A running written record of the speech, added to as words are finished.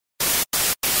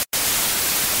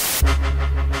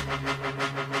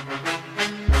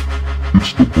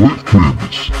It's the Black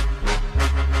Canvas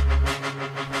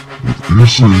with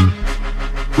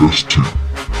ECST.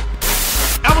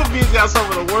 Applebee's got some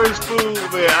of the worst food,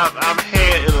 man, I've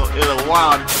had in a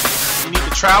while. You need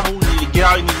to travel, you need to get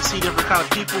out, you need to see different kind of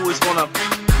people. It's gonna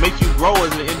make you grow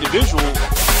as an individual.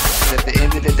 At the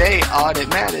end of the day, all that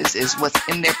matters is what's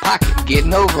in their pocket,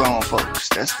 getting over on folks.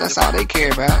 That's all they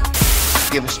care about.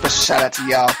 Give a special shout out to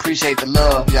y'all. Appreciate the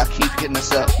love. Y'all keep hitting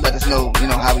us up. Let us know,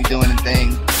 how we doing and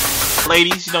things.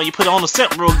 Ladies, you put it on the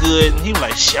scent real good, and he was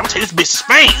like, shit, I'm gonna take this bitch to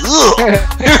Spain.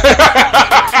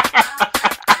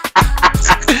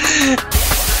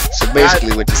 So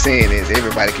basically what you're saying is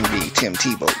everybody can be Tim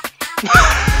Tebow.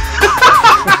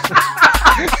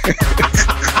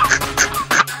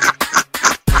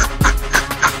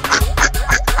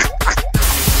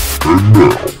 And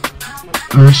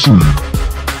now,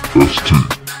 ECST.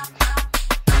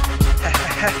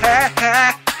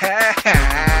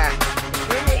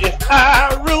 If I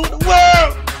rule the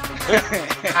world.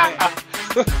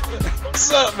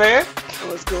 What's up, man?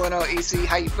 What's going on, EC?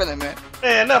 How you feeling, man?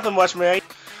 Man, nothing much, man.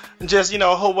 Just,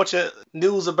 a whole bunch of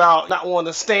news about not wanting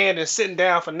to stand and sitting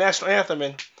down for national anthem,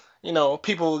 and,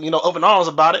 people, open arms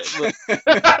about it.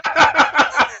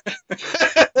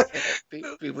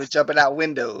 People jumping out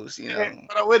windows,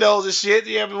 Out windows and shit.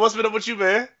 Yeah, but what's been up with you,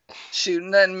 man?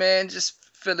 Shooting nothing, man. Just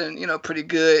feeling, pretty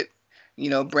good.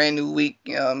 Brand new week.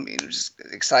 Just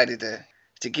excited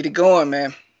to get it going,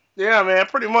 man. Yeah, man,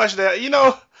 pretty much that.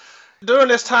 During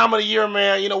this time of the year,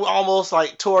 man, we're almost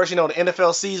like towards, the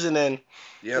NFL season, and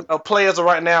players are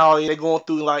right now, they're going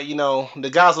through like, the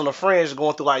guys on the fringe are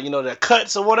going through like, their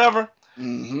cuts or whatever.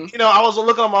 Mm-hmm. I was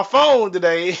looking on my phone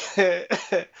today,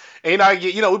 and I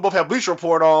get, we both have Bleacher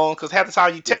Report on, because half the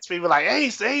time you text me, be like, hey,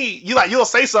 you'll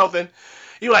say something.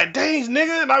 You're like, dang,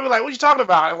 nigga, and I'll be like, what you talking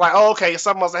about? I'm like, oh, okay,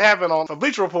 something must have happened on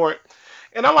Bleacher Report.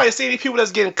 And I'm like seeing these people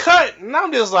that's getting cut, and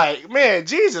I'm just like, man,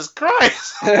 Jesus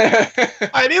Christ.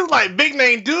 Like, these like big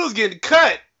name dudes getting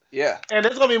cut. Yeah. And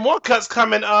there's gonna be more cuts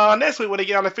coming next week when they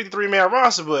get on the 53-man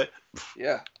roster. But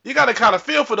yeah, you gotta kind of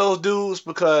feel for those dudes,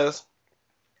 because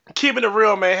keeping it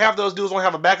real, man, half those dudes don't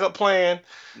have a backup plan.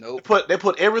 Nope. They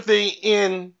put everything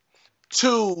in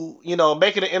to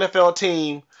making an NFL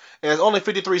team. And there's only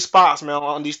 53 spots, man,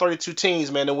 on these 32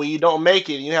 teams, man. And when you don't make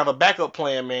it, you have a backup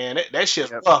plan, man. That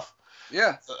shit's rough.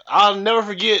 Yeah. I'll never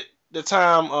forget the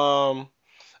time. I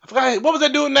forgot what was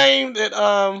that dude name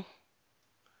that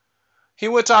he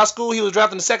went to our school. He was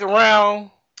drafted in the second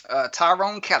round.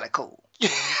 Tyrone Calico.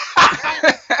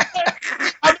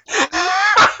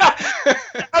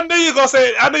 I knew you were gonna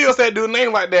say that dude's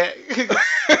name like that.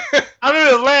 I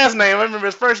remember his last name. I remember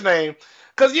his first name.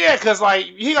 Cause like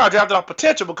he got drafted off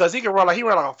potential, because he ran like a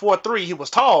 4.3. He was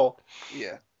tall.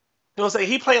 Yeah.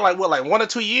 He played like 1 or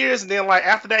 2 years, and then like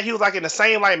after that he was like in the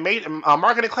same like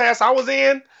marketing class I was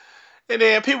in, and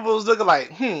then people was looking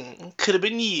like, could have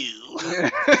been you.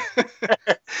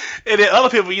 And then other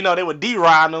people, they would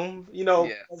deride him,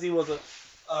 because he was a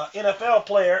NFL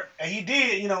player, and he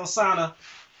did, sign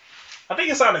I think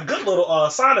he signed a good little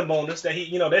signing bonus that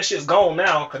he, that shit's gone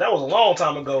now, because that was a long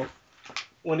time ago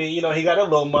when he got that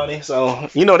little money. So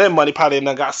that money probably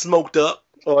got smoked up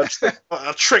or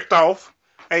tricked off.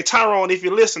 Hey, Tyrone, if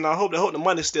you listen, I hope the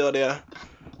money's still there.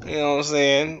 You know what I'm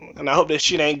saying? And I hope that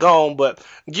shit ain't gone. But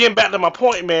getting back to my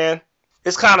point, man,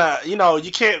 it's kind of, you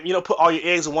can't, put all your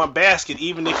eggs in one basket,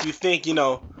 even if you think,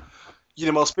 you're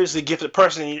the most spiritually gifted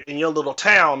person in your little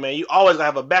town, man. You always gotta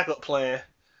have a backup plan.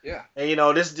 Yeah.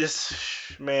 And, this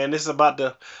is about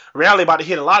to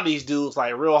hit a lot of these dudes,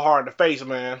 like, real hard in the face,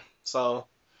 man. So,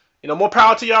 more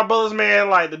power to y'all brothers,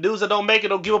 man. Like, the dudes that don't make it,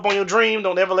 don't give up on your dream.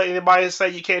 Don't ever let anybody say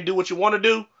you can't do what you want to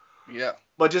do. Yeah.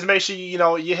 But just make sure,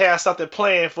 you have something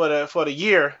planned for the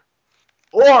year.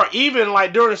 Or even,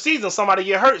 like, during the season, somebody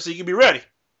get hurt so you can be ready.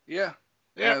 Yeah.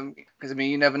 Yeah. Because,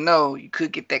 you never know. You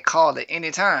could get that call at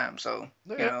any time. So,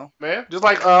 Man. Just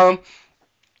like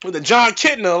with the John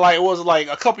Kittner, like, it was, like,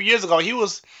 a couple years ago, he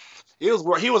was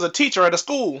a teacher at a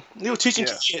school. He was teaching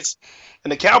kids.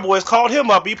 And the Cowboys called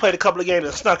him up. He played a couple of games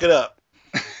and snuck it up.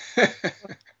 And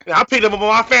I picked him up on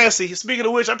my fantasy. Speaking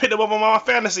of which, I picked him up on my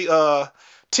fantasy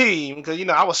team because,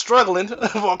 I was struggling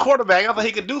for a quarterback. I thought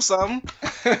he could do something.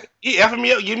 He effed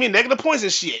me up, giving me negative points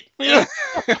and shit.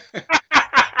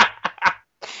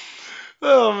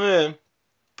 Oh, man.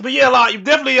 But yeah, like,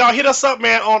 definitely y'all hit us up,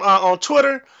 man, on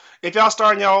Twitter. If y'all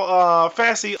starting y'all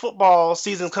fantasy football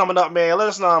season coming up, man, let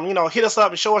us know. Hit us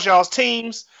up and show us y'all's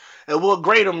teams. And we'll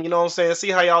grade them,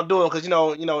 see how y'all doing. Because,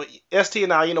 ST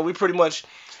and I, we pretty much,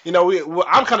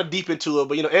 I'm kind of deep into it.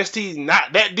 But, ST's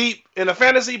not that deep in the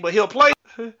fantasy, but he'll play.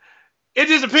 It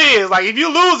just depends. Like if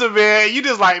you lose it, man, you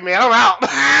just like, man, I'm out.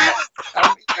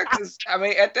 I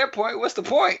mean, at that point, what's the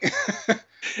point?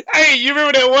 Hey, you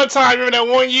remember that one time? Remember that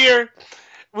one year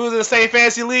we was in the same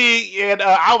fantasy league, and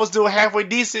I was doing halfway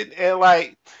decent, and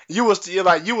like you was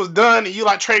done, and you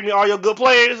like traded me all your good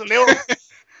players, and they're like,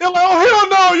 oh hell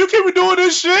no, you can't be doing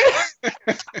this shit.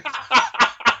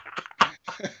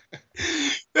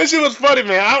 That shit was funny,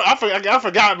 man. I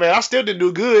forgot, man. I still didn't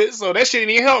do good, so that shit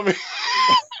didn't even help me.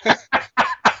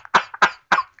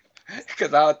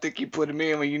 Because I don't think you put him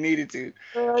in when you needed to.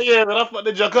 Yeah, man, I fucked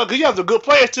the junk up. Because you have some good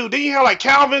players, too. Didn't you have, like,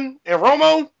 Calvin and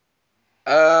Romo?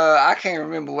 I can't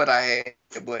remember what I had,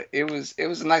 but it was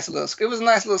a nice little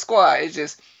squad. It's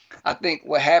just, I think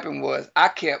what happened was I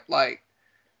kept, like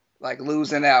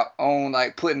losing out on,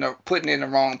 like, putting in the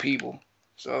wrong people.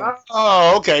 So.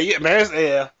 Oh, okay. Yeah, man.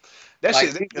 Yeah. That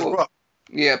like shit is rough.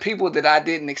 Yeah, people that I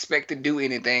didn't expect to do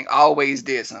anything always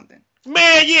did something.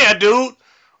 Man, yeah, dude.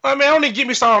 I mean, don't even get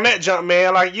me started on that jump,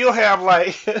 man. Like, you'll have,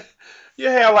 like,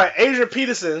 Adrian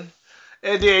Peterson,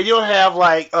 and then you'll have,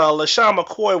 like, LaShawn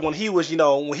McCoy when he was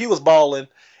balling,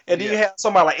 and then you have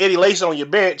somebody like Eddie Lacy on your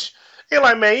bench. You're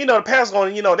like, man, the pass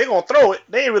going, they're going to throw it.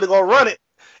 They ain't really going to run it.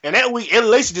 And that week, Eddie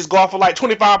Lacy just go off for, like,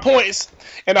 25 points.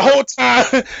 And the whole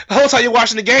time you're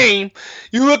watching the game,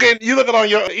 you looking on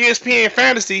your ESPN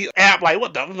fantasy app, like,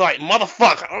 what the, like,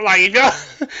 motherfucker. I'm like,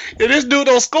 if this dude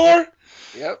don't score.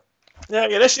 Yep.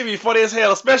 Yeah, that should be funny as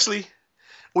hell, especially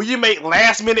when you make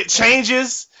last minute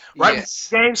changes right when the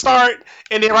game start,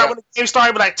 and then right when the game starts,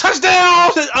 you be like,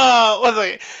 touchdown,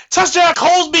 touchdown,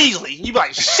 Coles Beasley. You be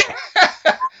like, shit.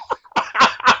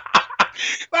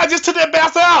 I just took that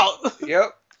bastard out.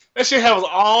 Yep. That shit happens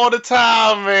all the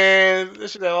time, man.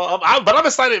 But I'm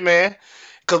excited, man,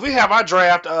 because we have our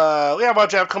draft. We have our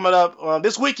draft coming up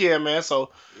this weekend, man.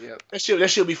 So that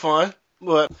should be fun.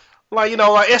 But like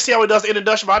SC always does the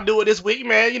introduction, but I do it this week,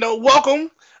 man. Welcome,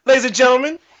 ladies and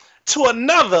gentlemen, to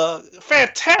another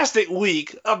fantastic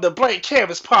week of the Blank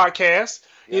Canvas podcast.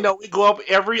 Yep. We go up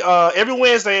every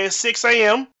Wednesday at 6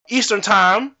 a.m. Eastern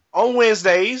time. On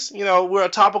Wednesdays, we're a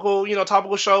topical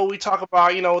show. We talk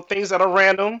about, things that are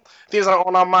random, things that are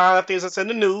on our mind, things that's in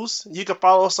the news. You can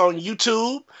follow us on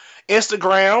YouTube,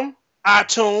 Instagram,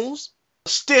 iTunes,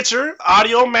 Stitcher,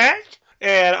 Audio Mac,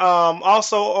 and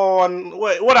also on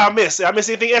what I miss? I miss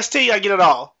anything? ST? I get it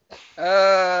all.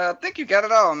 I think you got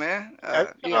it all, man.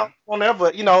 On there,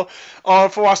 but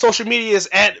for our social media is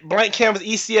at Blank Canvas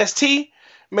ECST.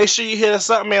 Make sure you hit us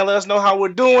up, man. Let us know how we're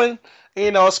doing.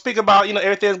 Speak about,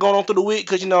 everything that's going on through the week,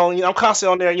 because, I'm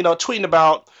constantly on there, tweeting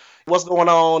about what's going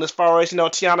on as far as,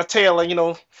 Tiana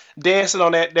Taylor, dancing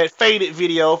on that faded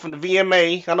video from the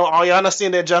VMA. I know all y'all done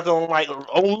seen that junk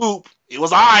on loop. It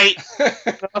was all right. You know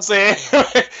what I'm saying?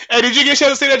 Hey, did you get a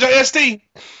chance to see that junk, ST?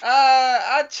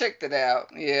 I checked it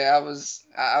out. Yeah, I was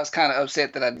kind of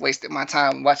upset that I'd wasted my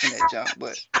time watching that junk,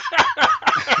 but...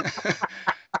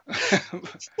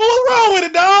 What's wrong with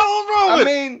it, dog? What's wrong with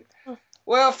it?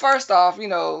 Well, first off,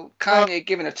 Kanye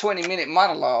giving a 20-minute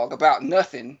monologue about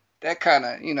nothing. That kind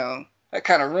of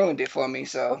ruined it for me.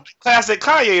 So classic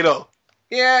Kanye, though.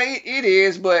 Yeah, it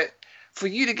is. But for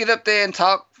you to get up there and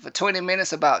talk for 20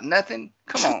 minutes about nothing,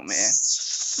 come on, man.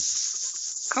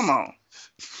 Come on.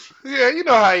 Yeah, you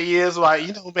know how he is. Like,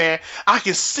 man, I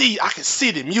can see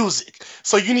the music.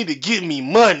 So you need to give me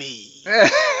money.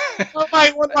 That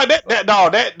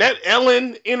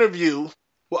Ellen interview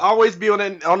will always be on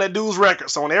that dude's record.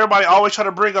 So when everybody always try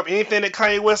to bring up anything that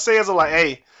Kanye West says, I'm like,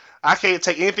 hey, I can't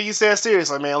take anything he says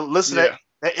seriously, man. Listen to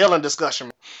that Ellen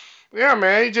discussion. Yeah,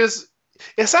 man.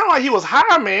 It sounds like he was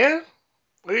high, man.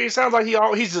 It sounds like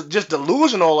he's just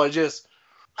delusional or just.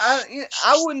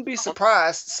 I wouldn't be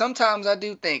surprised. Sometimes I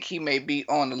do think he may be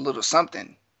on a little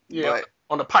something. Yeah, but,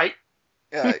 on the pipe.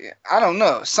 Yeah, I don't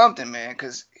know, something, man,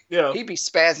 because. Yeah. He be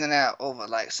spazzing out over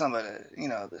like some of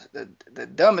the the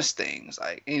dumbest things.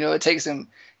 Like, it takes him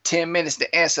 10 minutes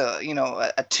to answer, a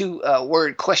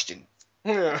 2-word question.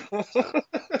 Yeah. So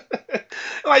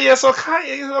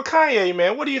Kanye,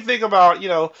 man, what do you think about,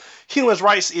 human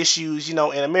rights issues, in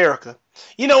America?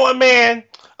 You know what, man?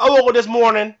 I woke up this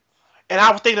morning and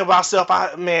I was thinking to myself, do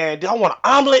I want an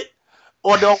omelet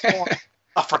or do I want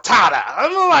a frittata?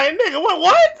 I'm like, nigga,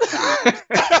 what?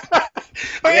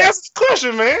 That's the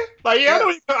question, man. Like,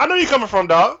 I know you're coming from,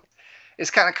 dog. It's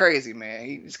kind of crazy, man.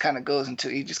 He just kind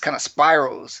of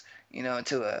spirals,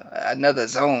 into another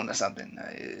zone or something.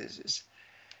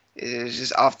 It's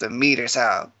just off the meters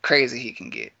how crazy he can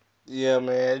get. Yeah,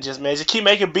 man. Just keep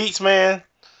making beats, man,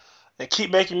 and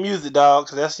keep making music, dog.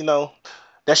 Cause that's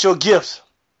your gift.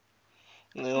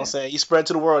 You know what I'm saying? You spread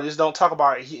to the world. Just don't talk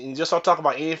about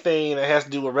anything that has to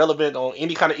do with relevant on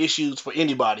any kind of issues for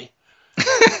anybody.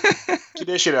 Keep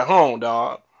that shit at home,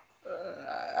 dog.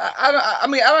 I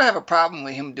mean, I don't have a problem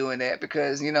with him doing that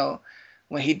because,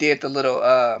 when he did the little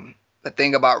the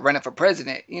thing about running for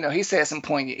president, he said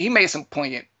he made some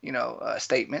poignant,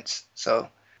 statements. So,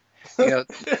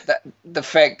 the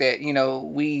fact that,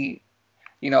 we,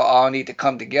 all need to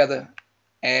come together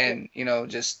and,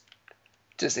 just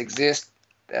exist,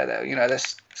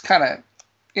 that's kind of,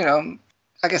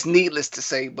 I guess needless to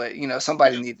say, but,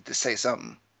 somebody needed to say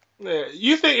something. Yeah,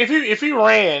 you think if he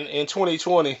ran in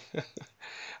 2020,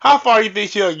 how far you think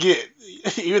he'll get?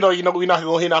 Even though he's not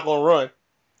gonna run.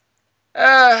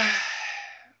 I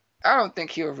don't think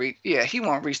he'll reach. Yeah, he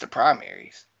won't reach the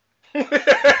primaries. Yeah,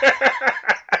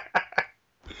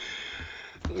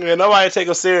 nobody take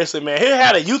him seriously, man. He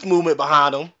had a youth movement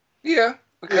behind him. Yeah,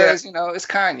 because it's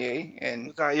Kanye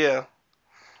and yeah.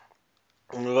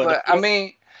 But I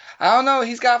mean, I don't know.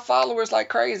 He's got followers like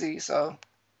crazy, so.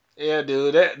 Yeah,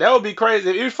 dude, that would be crazy.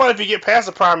 It'd be fun if you get past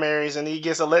the primaries and he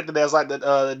gets elected as like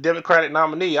the Democratic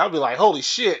nominee. I'd be like, holy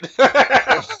shit!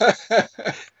 I'd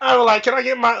be like, can I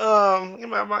get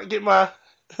my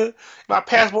my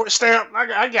passport stamp?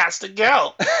 I got to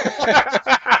go.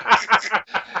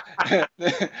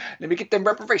 Let me get them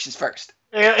reparations first.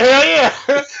 Hell yeah!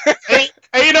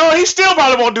 and he still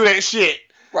probably won't do that shit.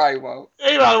 Probably won't.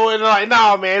 He probably won't. Like,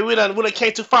 nah, man, we done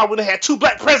came too far. We done had 2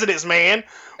 black presidents, man.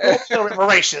 We don't need no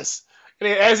reparations. And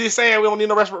then, as he's saying, we don't need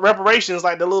no reparations,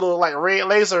 like the little like red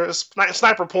laser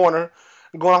sniper pointer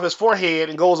going off his forehead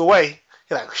and goes away.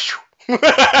 He's like, whew.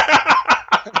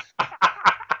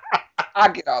 I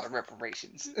get all the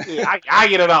reparations. Yeah, I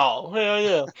get it all. Hell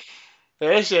yeah.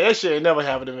 That shit ain't never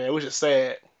happened, man. Which is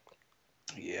sad.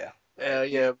 Yeah. Hell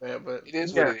yeah, man. But it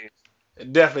is what it is.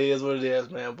 It definitely is what it is,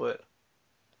 man. But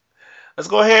let's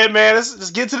go ahead, man.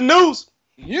 Let's get to the news.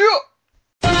 Yeah.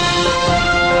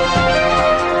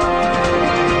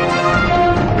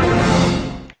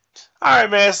 All right,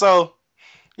 man. So,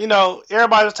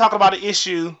 everybody was talking about the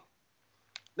issue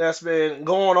that's been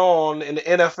going on in the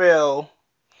NFL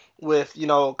with,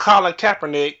 Colin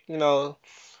Kaepernick,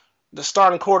 the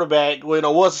starting quarterback, was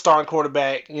the starting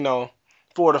quarterback,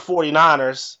 for the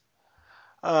 49ers,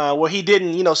 where he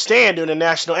didn't, stand during the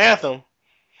national anthem.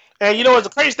 And, what the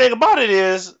crazy thing about it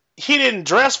is he didn't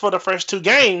dress for the first 2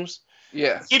 games.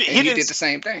 Yeah, he did the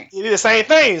same thing. He did the same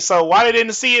thing. So why they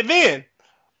didn't see it then?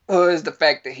 Well, it's the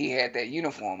fact that he had that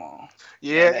uniform on.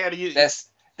 Yeah,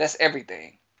 that's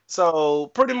everything. So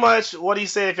pretty much what he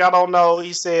said, if y'all don't know,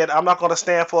 he said, I'm not going to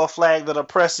stand for a flag that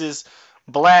oppresses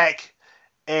black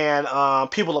and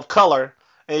people of color.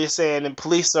 And he's saying the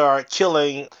police are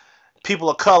killing people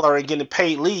of color and getting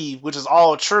paid leave, which is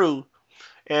all true.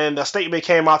 And a statement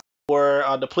came out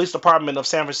where the police department of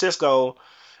San Francisco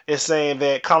is saying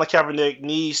that Colin Kaepernick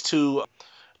needs to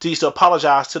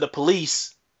apologize to the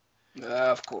police.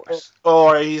 Of course.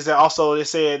 Or they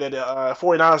said that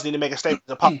 49ers need to make a statement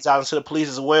apologizing to the police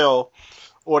as well,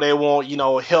 or they won't,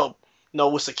 help,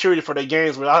 with security for their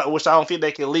games, which I don't think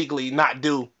they can legally not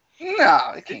do.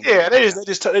 No, they can't. Yeah, they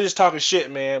just talking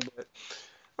shit, man. But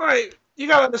all right, you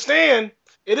gotta understand,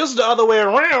 it is the other way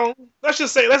around.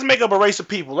 Let's make up a race of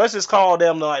people. Let's just call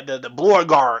them like the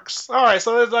Blorgargs. All right,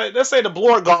 so let's say the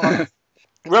Blorgargs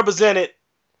represented,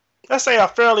 let's say, a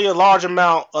fairly large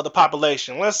amount of the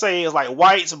population. Let's say it's like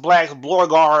whites, blacks,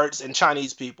 Blorgards, and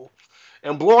Chinese people.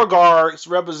 And Blorgards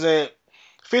represent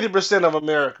 50% of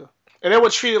America. And they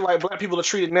were treated like black people are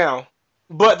treated now.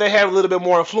 But they have a little bit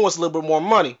more influence, a little bit more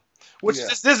money. Which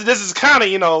this is kind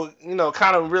of,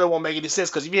 kind of really won't make any sense,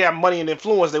 because if you have money and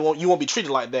influence, you won't be treated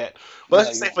like that. But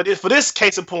let's say for this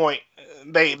case in point,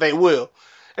 they will.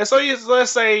 And so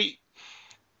let's say,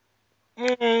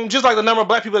 just like the number of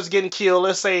black people that's getting killed,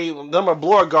 let's say the number of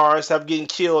Blorgards have getting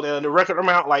killed and the record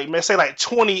amount, like, let's say like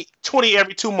 20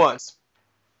 every 2 months.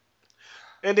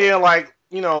 And then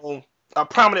a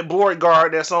prominent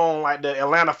Blorgard that's on like the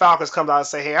Atlanta Falcons comes out and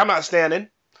say, hey, I'm not standing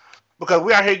because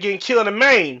we out here getting killed in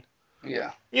Maine.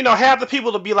 Yeah. Have the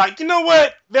people to be like, you know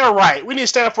what? They're right. We need to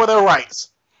stand up for their rights.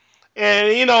 And,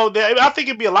 I think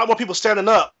it'd be a lot more people standing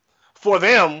up for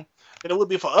them than it would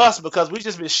be for us, because we've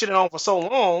just been shitting on for so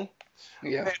long.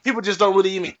 Yeah. People just don't really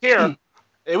even care.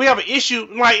 And we have an issue.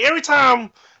 Like, every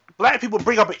time black people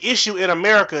bring up an issue in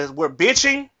America, we're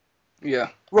bitching. Yeah.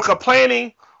 We're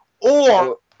complaining.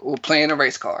 Or we're playing a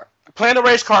race card.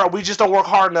 We just don't work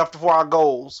hard enough for our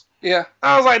goals. Yeah.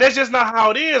 I was like, that's just not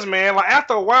how it is, man. Like,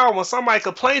 after a while, when somebody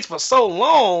complains for so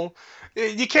long,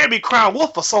 you can't be crying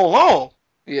wolf for so long.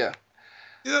 Yeah.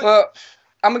 Well,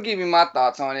 I'm going to give you my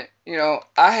thoughts on it.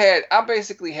 I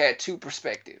basically had 2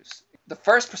 perspectives. The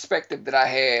first perspective that I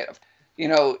had,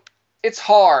 it's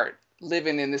hard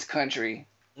living in this country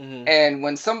Mm-hmm. And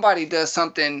when somebody does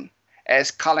something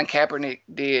as Colin Kaepernick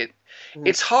did, Mm-hmm.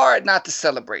 it's hard not to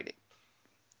celebrate it.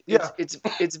 Yeah.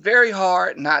 It's very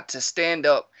hard not to stand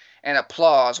up and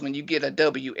applaud when you get a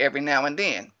W every now and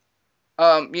then.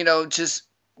 You know, just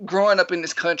growing up in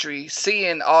this country,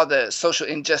 seeing all the social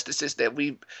injustices that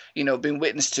we've, you know, been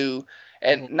witness to,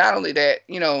 and Mm-hmm. not only that,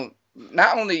 you know,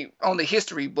 not only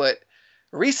history, but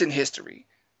recent history.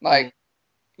 Like,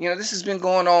 you know, this has been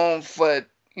going on for,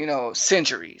 you know,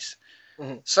 centuries.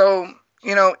 Mm-hmm. So,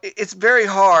 you know, it's very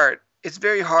hard. It's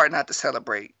very hard not to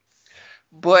celebrate.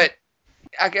 But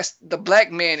I guess the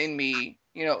black man in me,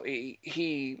 you know,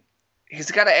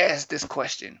 he's got to ask this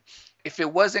question: if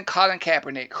it wasn't Colin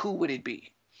Kaepernick, who would it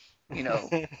be? You know,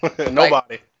 like,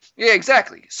 Nobody. yeah,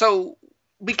 exactly. So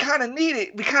we kind of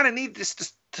need this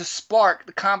to spark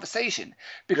the conversation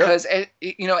because,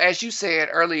 you know, as you said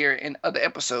earlier in other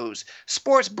episodes,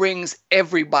 sports brings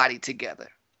everybody together.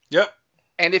 Yep.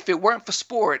 And if it weren't for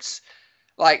sports,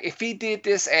 like if he did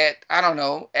this at, I don't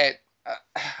know, at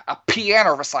a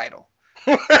piano recital,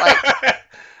 like,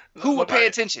 who would pay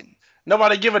attention?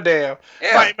 Nobody give a damn.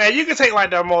 Yeah. Like, man, you can take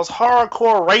like the most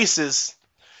hardcore racist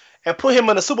and put him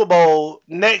in the Super Bowl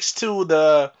next to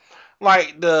the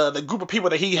group of people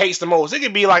that he hates the most. It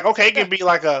could be like, okay, it could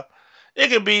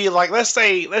be like let's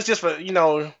just for, you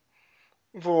know,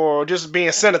 for just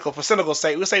being cynical, for cynical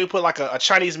sake, let's say we put like a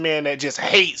Chinese man that just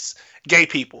hates gay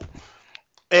people,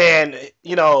 and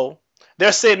you know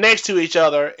they're sitting next to each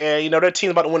other, and you know their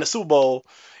team's about to win the Super Bowl.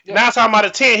 Yeah. 9 times out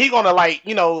of 10, he gonna, like,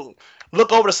 you know,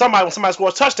 look over to somebody when somebody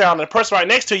scores a touchdown, and the person right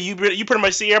next to you pretty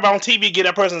much see everybody on TV get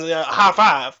that person's high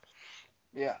five.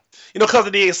 Yeah. You know, because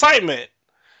of the excitement.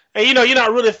 And, you know, you're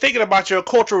not really thinking about your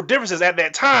cultural differences at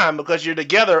that time because you're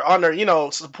together under, you know,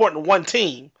 supporting one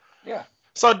team. Yeah.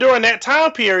 So during that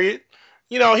time period,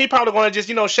 you know, he probably going to just,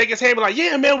 you know, shake his hand and be like,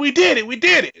 yeah, man, we did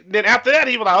it. Then after that,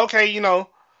 he was like, okay, you know,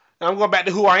 I'm going back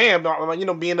to who I am, you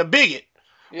know, being a bigot.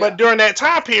 Yeah. But during that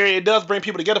time period, it does bring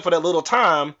people together for that little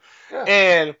time. Yeah.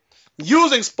 And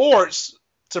using sports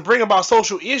to bring about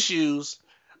social issues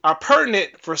are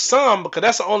pertinent for some because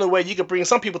that's the only way you can bring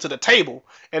some people to the table.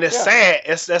 And it's sad.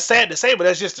 That's sad to say, but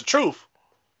that's just the truth.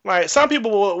 Like, some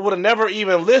people would have never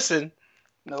even listened,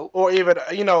 or even,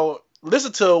 you know,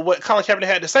 listen to what Colin Kaepernick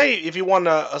had to say if he won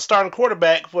a starting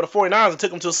quarterback for the 49ers and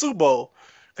took him to a Super Bowl.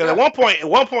 Because at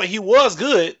one point he was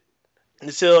good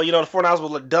until, you know, the 49ers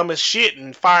were the dumbest shit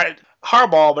and fired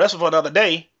Harbaugh, but that's for another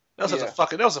day. That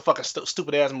was a fucking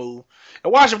stupid ass move.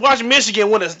 And watch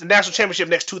Michigan win the national championship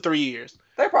next 2-3 years.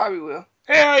 They probably will.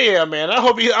 Hell yeah, man! I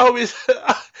hope he says,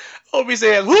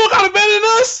 "Who got it better than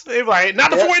us?" He's like,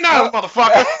 "Not the 49ers,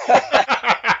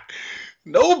 motherfucker."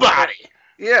 Nobody.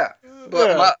 Yeah,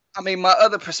 but my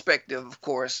other perspective, of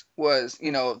course, was,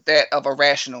 you know, that of a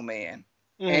rational man,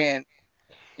 and,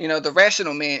 you know, the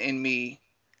rational man in me,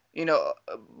 you know,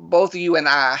 both of you and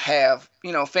I have,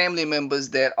 you know, family members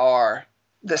that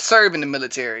serve in the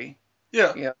military.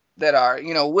 Yeah. You know, that are,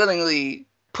 you know, willingly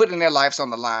putting their lives on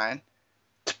the line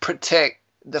to protect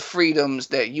the freedoms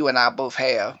that you and I both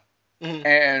have. Mm-hmm.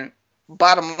 And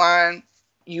bottom line,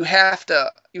 you have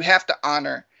to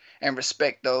honor and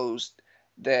respect those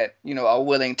that, you know, are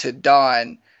willing to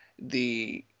don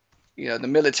the, you know, the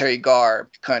military garb,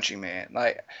 countryman.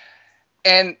 Like,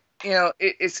 and, you know,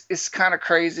 it's kind of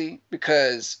crazy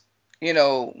because, you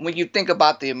know, when you think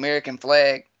about the American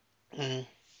flag,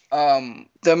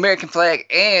 the American flag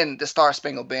and the Star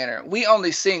Spangled Banner, we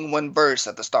only sing one verse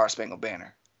of the Star Spangled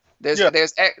Banner. There's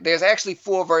actually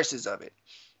 4 verses of it.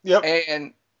 Yep.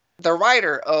 And the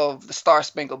writer of the Star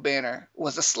Spangled Banner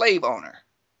was a slave owner.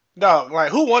 No,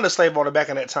 like, who won a slave owner back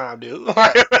in that time, dude?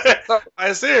 Like,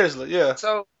 seriously, yeah.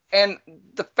 So, and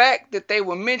the fact that they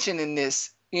were mentioning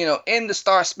this, you know, in the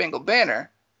Star Spangled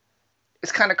Banner,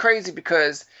 it's kind of crazy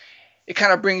because it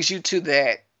kind of brings you to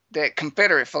that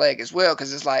Confederate flag as well,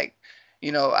 because it's like,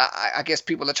 you know, I guess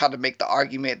people are trying to make the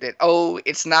argument that, oh,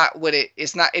 it's not,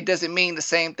 it doesn't mean the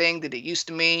same thing that it used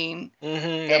to mean.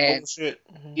 That bullshit.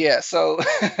 Yeah, so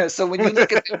when you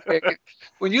look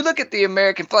at the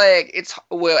American flag, it's,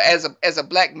 well, as a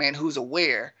black man who's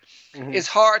aware, it's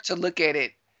hard to look at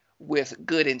it with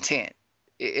good intent.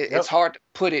 It's hard to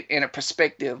put it in a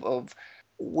perspective of,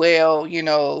 well, you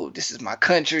know, this is my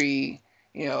country.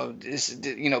 You know,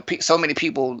 so many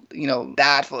people, you know,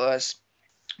 died for us.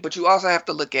 But you also have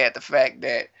to look at the fact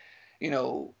that, you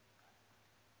know,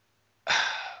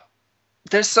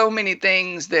 there's so many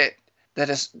things that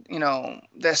is, you know,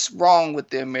 that's wrong with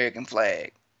the American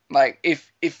flag. Like,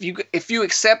 if you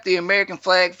accept the American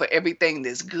flag for everything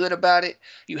that's good about it,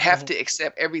 you have to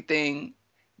accept everything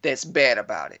that's bad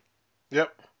about it.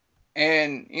 Yep.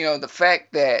 And, you know, the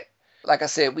fact that, Like I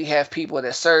said, we have people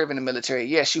that serve in the military.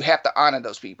 Yes, you have to honor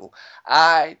those people.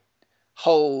 I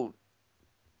hold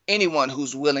anyone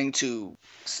who's willing to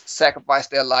sacrifice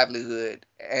their livelihood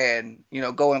and,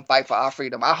 go and fight for our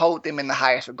freedom. I hold them in the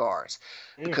highest regards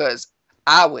because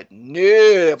I would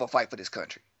never fight for this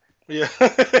country. Yeah.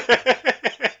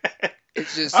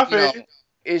 It's just,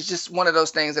 it's just one of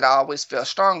those things that I always feel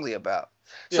strongly about.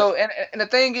 Yeah. So, and the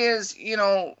thing is,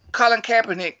 Colin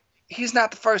Kaepernick, he's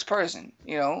not the first person,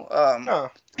 he's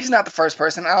not the first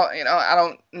person. I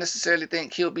don't necessarily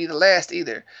think he'll be the last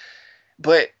either.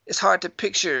 But it's hard to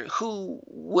picture who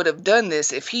would have done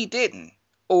this if he didn't,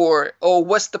 or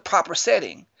what's the proper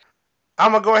setting.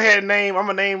 I'm gonna go ahead and name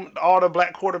all the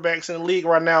black quarterbacks in the league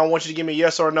right now. I want you to give me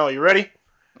yes or no. You ready?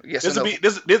 Yes. This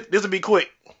will be quick.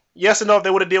 Yes or no if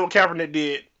they would have did what Kaepernick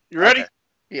did. You ready? Okay.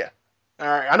 Yeah. All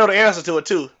right. I know the answer to it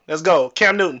too. Let's go.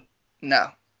 Cam Newton.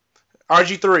 No.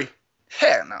 RG3.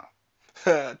 Hell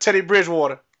no. Teddy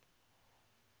Bridgewater.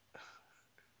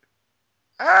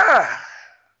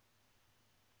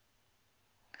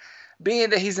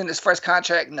 Being that he's in his first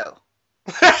contract, no.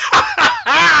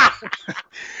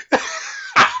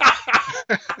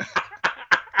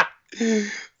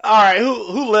 All right,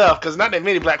 who left? Because not that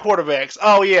many black quarterbacks.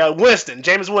 Oh yeah, Winston,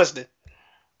 Jameis Winston.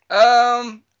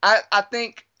 I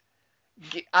think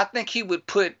he would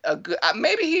put a good.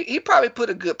 Maybe he probably put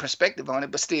a good perspective on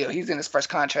it, but still, he's in his first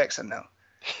contract, so no.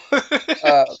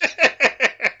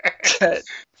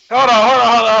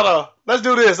 Hold on. Let's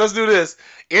do this.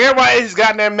 Everybody's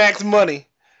gotten their max money,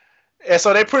 and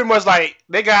so they pretty much like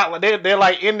they're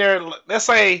like in there. Let's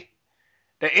say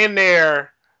they're in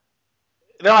there.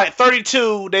 They're like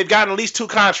 32. They've gotten at least 2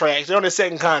 contracts. They're on their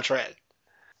second contract.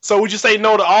 So would you say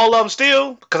no to all of them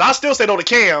still? Because I still say no to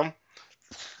Cam.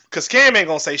 Because Cam ain't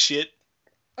gonna say shit.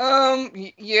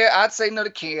 Yeah, I'd say no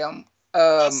to Cam.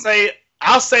 I'll say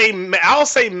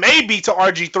maybe to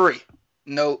RG3.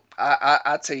 Nope.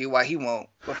 I'll tell you why he won't.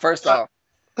 But first off,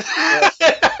 and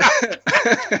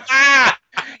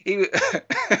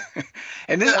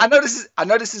this I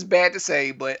know this is bad to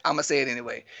say, but I'm gonna say it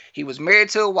anyway. He was married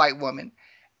to a white woman,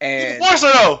 and of course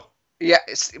though. Yeah,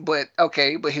 but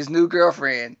his new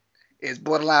girlfriend is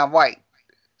borderline white.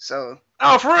 So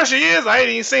for real she is. I ain't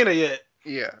even seen her yet.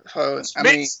 Yeah, so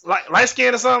mixed, light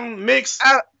skin or something mixed.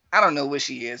 I don't know what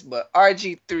she is, but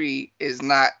RG3 is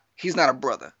not. He's not a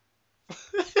brother.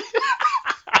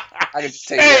 I can just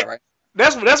tell you that right.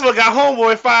 That's what got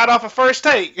Homeboy fired off at First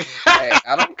Take. Hey,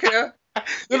 I don't care.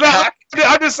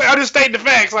 I just state the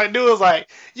facts. Like, dude was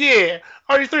like, yeah,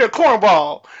 RG3 a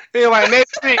cornball. And like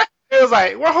next week, it was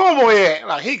like, where Homeboy at?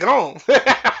 Like, he gone.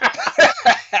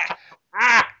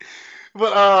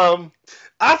 But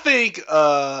I think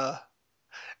I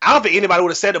don't think anybody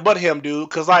would have said it but him, dude.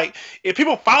 Because like, if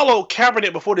people followed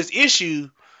Kaepernick before this issue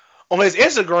on his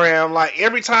Instagram, like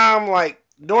every time like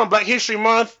during Black History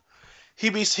Month,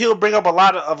 he'll bring up a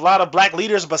lot of black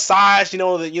leaders besides the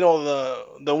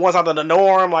ones out of the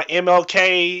norm like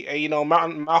MLK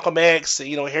and Malcolm X and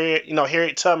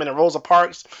Harriet Tubman and Rosa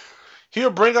Parks.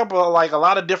 He'll bring up a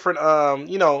lot of different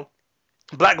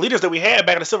black leaders that we had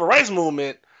back in the Civil Rights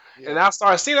Movement. Yeah. And I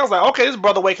started seeing, I was like, okay, this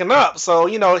brother waking up. So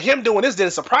him doing this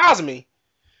didn't surprise me.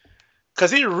 Because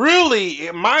he really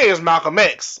admires Malcolm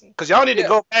X. Because y'all need to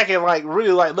go back and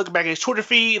really look back at his Twitter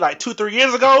feed 2-3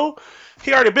 years ago.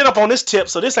 He already been up on this tip,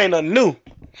 so this ain't nothing new.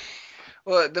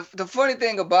 Well, the funny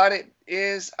thing about it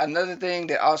is, another thing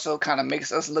that also kind of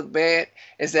makes us look bad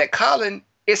is that Colin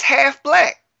is half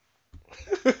black.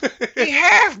 He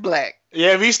half black.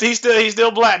 Yeah, he's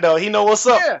still black though. He know what's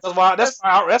up. Yeah, that's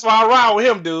why I ride with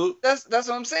him, dude. That's what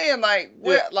I'm saying.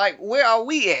 Where are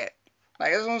we at?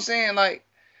 That's what I'm saying.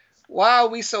 Why are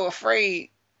we so afraid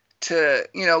to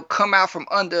come out from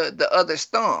under the other's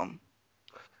thumb?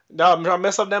 No, I'm trying to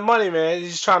mess up that money, man.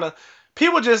 He's just trying to.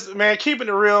 People just, man, keeping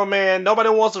it real, man. Nobody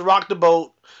wants to rock the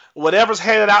boat. Whatever's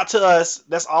handed out to us,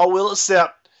 that's all we'll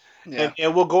accept. Yeah.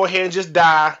 And we'll go ahead and just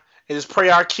die and just pray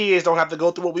our kids don't have to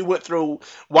go through what we went through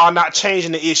while not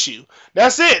changing the issue.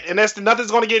 That's it. And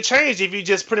nothing's going to get changed if you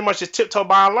just pretty much just tiptoe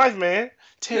by life, man.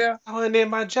 Tiptoeing in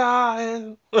my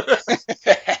job.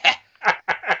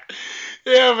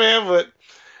 Yeah, man. But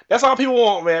that's all people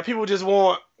want, man. People just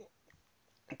want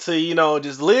to,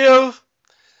 just live,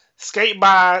 skate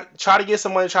by, try to get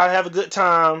some money, try to have a good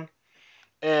time,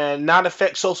 and not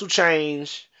affect social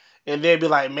change, and then be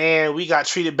like, man, we got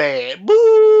treated bad.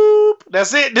 Boop.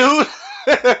 That's it, dude.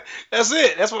 That's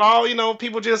it. That's what all,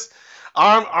 people just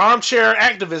armchair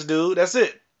activists, dude. That's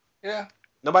it. Yeah.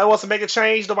 Nobody wants to make a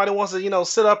change. Nobody wants to,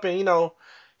 sit up and,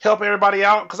 help everybody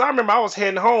out. Because I remember I was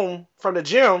heading home from the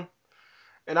gym,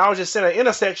 and I was just sitting at an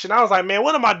intersection. I was like, man,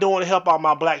 what am I doing to help out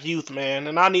my black youth, man?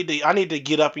 And I need to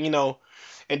get up and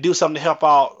and do something to help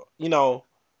out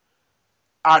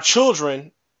our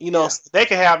children. So they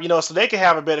can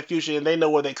have a better future and they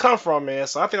know where they come from, man.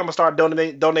 So I think I'm gonna start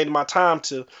donating my time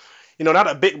to, not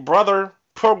a Big Brother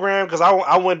program because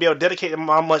I wouldn't be able to dedicate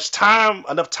enough time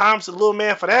to the little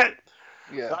man for that.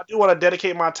 Yeah. So I do want to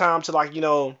dedicate my time to like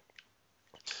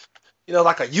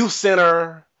like a youth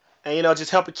center and just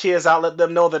helping kids out, let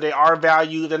them know that they are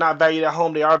valued. They're not valued at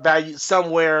home. They are valued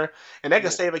somewhere, and they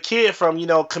can save a kid from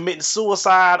committing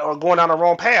suicide or going down the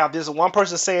wrong path. There's one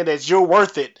person saying that you're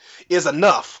worth it is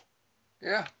enough.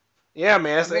 Yeah. Yeah,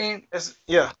 man.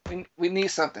 We need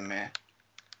something, man.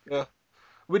 Yeah,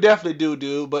 we definitely do,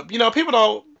 dude. But people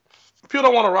don't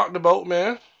want to rock the boat,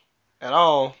 man, at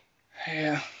all.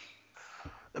 Yeah.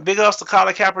 Big ups to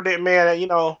Colin Kaepernick, man.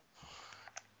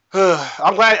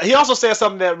 I'm glad he also said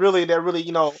something that really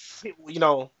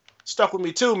stuck with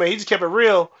me too, man. He just kept it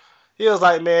real. He was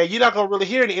like, man, you're not gonna really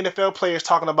hear any NFL players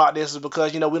talking about this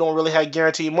because we don't really have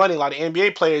guaranteed money like the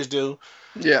NBA players do.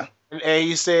 Yeah. And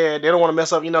he said they don't want to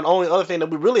mess up. The only other thing that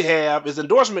we really have is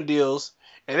endorsement deals,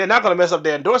 and they're not gonna mess up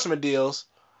their endorsement deals.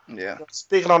 Yeah.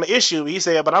 Speaking on the issue, he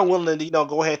said, but I'm willing to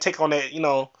go ahead and take on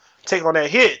that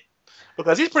hit.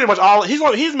 Because he's pretty much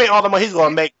he's made all the money he's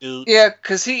gonna make, dude. Yeah,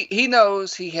 because he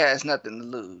knows he has nothing to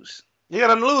lose. He got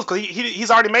nothing to lose because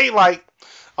he's already made like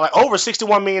over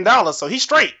 $61 million, so he's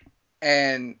straight.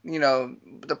 And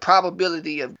the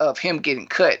probability of him getting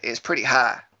cut is pretty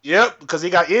high. Yep, because he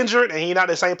got injured and he's not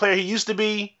the same player he used to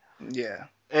be. Yeah.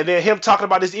 And then him talking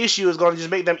about this issue is going to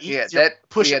just make them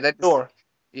push the door.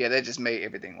 Yeah, that just made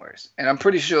everything worse. And I'm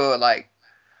pretty sure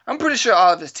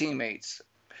all of his teammates.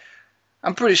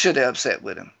 I'm pretty sure they're upset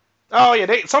with him. Oh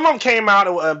yeah, some of them came out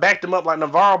and backed him up. Like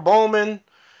Navarro Bowman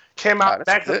came out and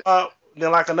backed him up.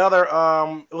 Then like another,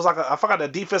 it was like I forgot the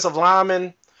defensive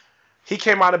lineman. He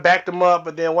came out and backed him up.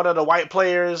 But then one of the white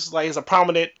players, like he's a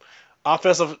prominent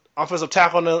offensive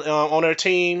tackle on their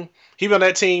team. He was on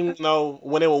that team,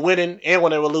 when they were winning and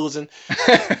when they were losing.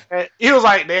 And he was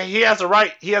like, he has the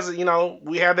right. He has,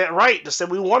 we have that right to say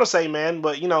what we want to say, man.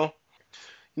 But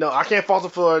I can't fault him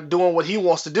for doing what he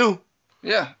wants to do.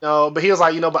 Yeah. But he was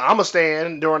like, but I'm going to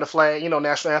stand during the flag,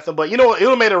 national anthem. But, it would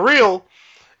have made it real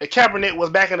if Kaepernick was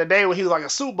back in the day when he was like a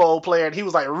Super Bowl player and he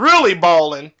was like really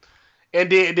balling and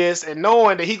did this and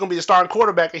knowing that he's going to be the starting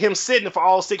quarterback and him sitting for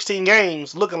all 16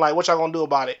 games looking like, what y'all going to do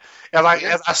about it?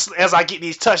 As I get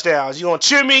these touchdowns, you going to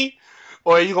cheer me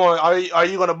or are you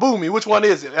going to boo me? Which one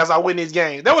is it as I win these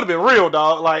games? That would have been real,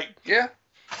 dog. Like, yeah.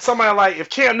 Somebody like if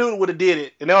Cam Newton would have did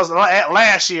it, and that was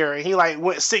last year, and he like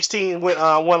went 16, he went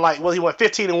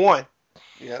 15-1.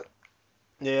 Yep.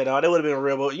 Yeah, no, that would have been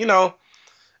real. But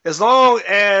as long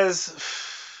as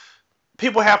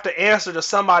people have to answer to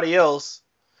somebody else,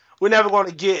 we're getting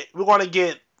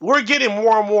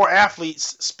more and more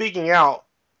athletes speaking out,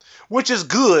 which is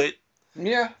good.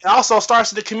 Yeah. It also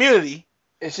starts in the community.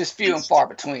 It's just few and far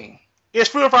between. It's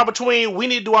few and far between. We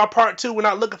need to do our part too. We're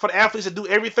not looking for the athletes to do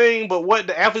everything, but what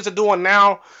the athletes are doing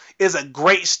now is a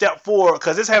great step forward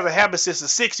because this hasn't happened since the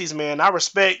 60s, man. I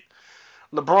respect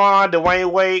LeBron,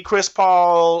 Dwayne Wade, Chris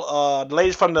Paul, the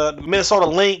ladies from the Minnesota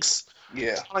Lynx,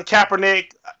 Colin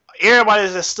Kaepernick. Everybody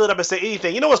just stood up and said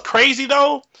anything. You know what's crazy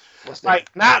though? What's that?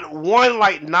 Like not one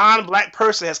non-black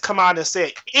person has come out and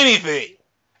said anything.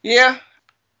 Yeah,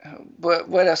 but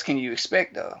what else can you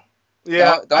expect though?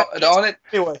 Yeah,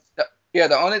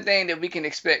 the only thing that we can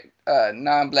expect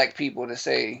non-black people to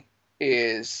say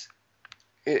is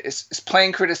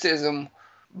plain criticism.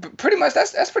 Pretty much,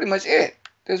 that's pretty much it.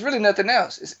 There's really nothing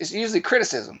else. It's usually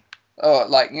criticism,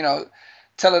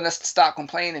 telling us to stop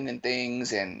complaining and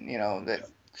things, and that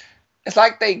it's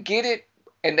like they get it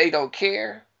and they don't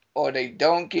care, or they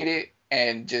don't get it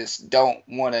and just don't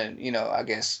want to, I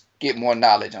guess, get more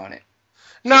knowledge on it.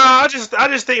 No, I just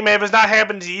think, man, if it's not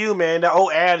happening to you, man, the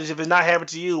old adage, if it's not happening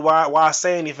to you, why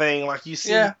say anything? Like you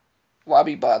see, yeah, why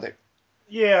be bothered?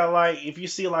 Yeah, like if you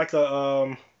see like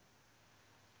a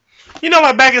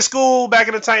like back in school, back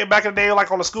in the day,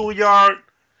 like on the schoolyard,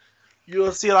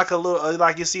 you'll see like a little,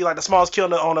 like you see like the smallest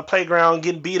kid on the playground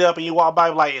getting beat up, and you walk by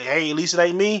like, hey, at least it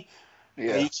ain't me.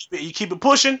 Yeah, and you keep it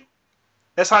pushing.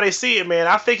 That's how they see it, man.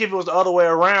 I think if it was the other way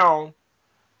around,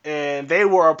 and they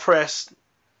were oppressed,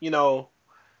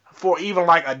 for even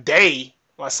like a day,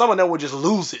 like some of them would just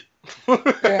lose it.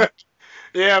 Yeah.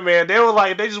 Yeah, man. They were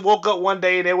like, they just woke up one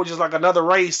day and they were just like another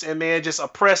race and man, just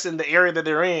oppressed in the area that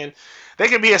they're in. They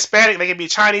can be Hispanic, they can be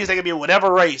Chinese, they can be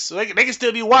whatever race. So they can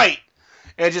still be white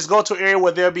and just go to an area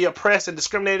where they'll be oppressed and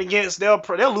discriminated against. They'll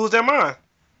lose their mind.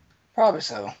 Probably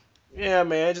so. Yeah,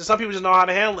 man. Just some people just know how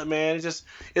to handle it, man.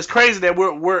 It's crazy that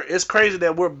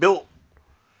we're built.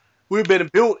 We've been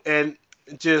built and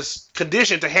just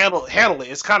conditioned to handle it.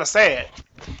 It's kind of sad.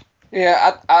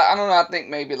 Yeah, I don't know. I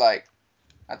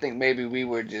think maybe we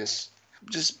were just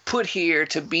put here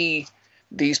to be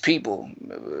these people.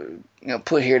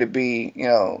 Put here to be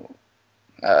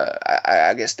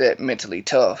I guess that mentally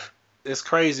tough. It's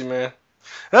crazy, man.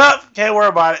 Oh, can't worry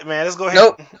about it, man. Let's go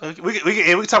ahead. Nope. We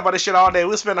can talk about this shit all day.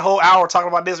 We'll spend a whole hour talking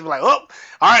about this and be like, oh,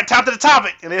 all right, time to the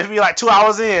topic. And it'll be like 2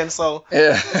 hours in. So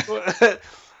Yeah.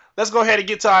 let's go ahead and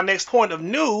get to our next point of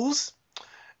news.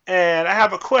 And I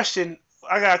have a question.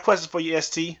 I got a question for you,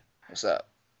 ST. What's up?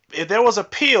 If there was a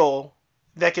pill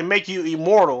that can make you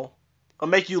immortal or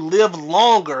make you live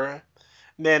longer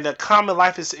than the common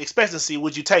life expectancy,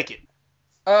 would you take it?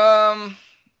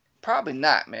 Probably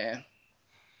not, man.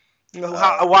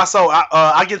 Why so?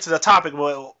 I get to the topic,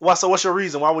 but why so? What's your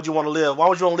reason? Why would you want to live? Why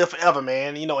would you want to live forever,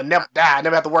 man? And never die,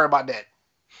 never have to worry about that.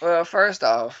 Well, first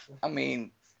off, I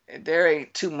mean, there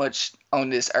ain't too much on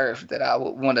this earth that I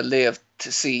would want to live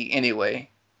to see anyway,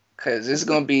 because there's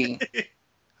gonna be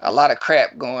a lot of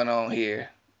crap going on here.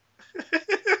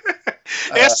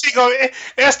 ST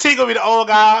gonna be the old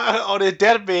guy on his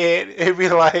deathbed and be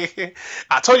like,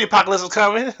 "I told you apocalypse was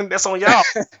coming. That's on y'all."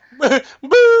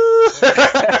 Boo!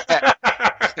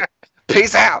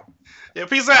 Peace out. Yeah,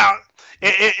 peace out.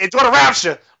 Enjoy the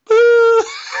rapture. Boo!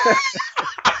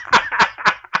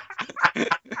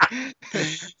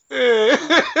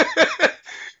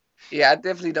 Yeah, I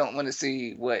definitely don't want to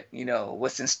see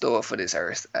what's in store for this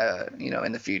earth,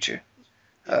 in the future.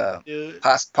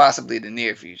 Possibly the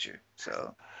near future.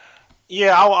 So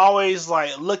yeah, I would always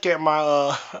like look at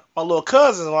my my little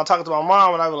cousins when I talk to my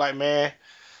mom, and I be like, man,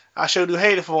 I sure do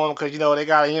hate it for them because they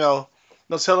got no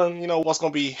telling what's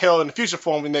gonna be held in the future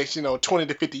for them the next 20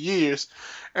 to 50 years,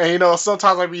 and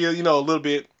sometimes I be a little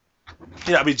bit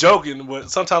I be joking, but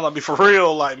sometimes I be for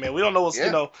real like, man, we don't know what's we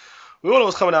don't know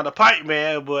what's coming down the pipe,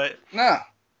 man, but no.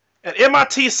 An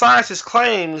MIT scientist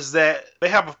claims that they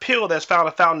have a pill that's found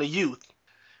in Fountain of Youth,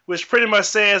 which pretty much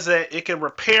says that it can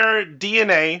repair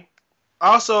DNA.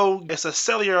 Also, it's a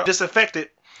cellular disinfectant.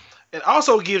 It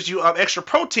also gives you extra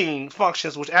protein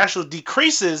functions, which actually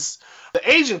decreases the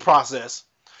aging process.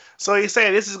 So he's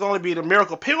saying this is going to be the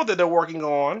miracle pill that they're working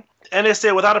on. And they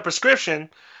said without a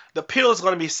prescription, the pill is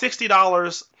going to be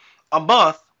 $60 a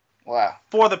month. Wow.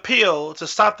 For the pill to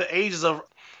stop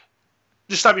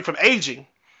just stop you from aging.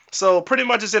 So pretty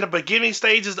much it's in the beginning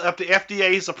stages of the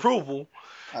FDA's approval.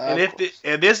 And if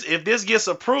this gets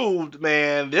approved,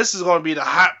 man, this is going to be the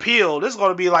hot pill. This is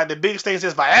going to be like the biggest thing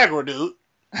since Viagra, dude.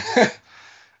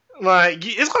 Like,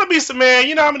 it's going to be some, man,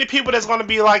 you know how many people that's going to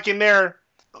be like in their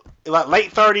like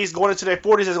late 30s going into their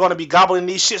 40s is going to be gobbling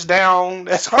these shits down.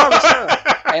 That's probably so.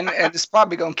 And it's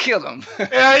probably going to kill them.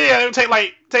 Yeah, it'll take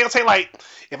like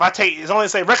if I take, it's only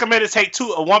say recommended take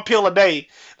one pill a day.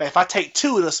 Like if I take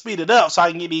 2, it'll speed it up so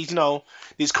I can get these,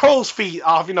 these crow's feet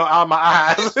off, out of my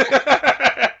eyes.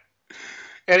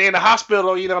 And in the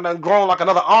hospital, they're grown like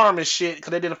another arm and shit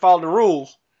because they didn't follow the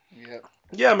rules.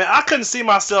 Yeah, man, I couldn't see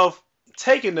myself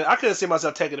taking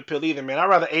the pill either, man. I'd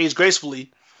rather age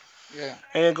gracefully. Yeah.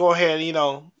 And go ahead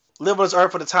and, live on this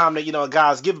earth for the time that,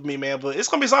 God's given me, man. But it's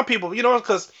going to be some people,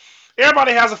 because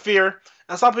everybody has a fear.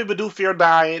 And some people do fear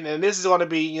dying. And this is going to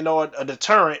be, a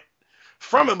deterrent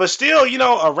from it. But still,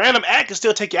 a random act can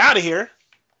still take you out of here.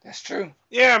 That's true.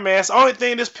 Yeah, man. It's the only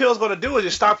thing this pill is going to do is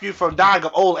just stop you from dying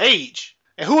of old age.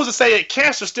 And who's to say that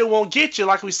cancer still won't get you,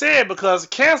 like we said, because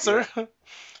cancer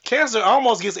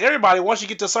almost gets everybody. Once you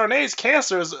get to a certain age,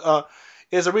 cancer is a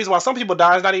reason why some people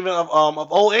die. It's not even of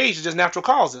old age; it's just natural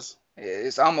causes.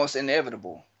 It's almost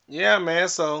inevitable. Yeah, man.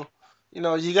 So, you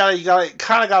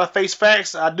gotta face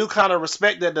facts. I do kind of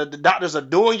respect that the doctors are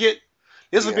doing it.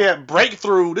 This would be a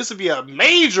breakthrough. This would be a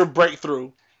major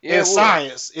breakthrough in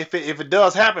science if it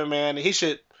does happen, man. He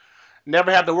should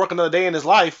never have to work another day in his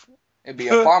life. It'd be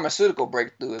a pharmaceutical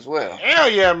breakthrough as well. Hell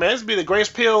yeah, man. This would be the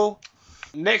greatest pill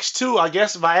next to, I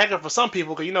guess, Viagra for some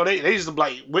people. Because, they just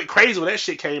like went crazy when that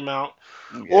shit came out.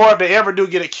 Yeah. Or if they ever do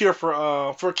get a cure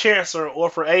for cancer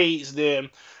or for AIDS, then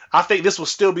I think this will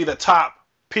still be the top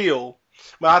pill.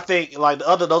 But I think like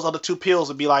those other 2 pills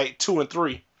would be like 2 and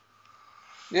 3.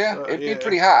 Yeah, it'd be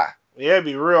pretty high. Yeah, it'd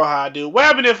be real high, dude. What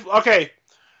happened if, okay,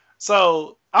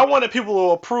 so I wanted people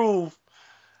to approve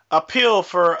a pill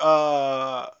for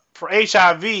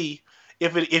HIV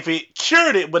if it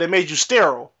cured it, but it made you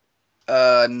sterile. No,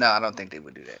 I don't think they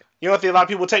would do that. You don't think a lot of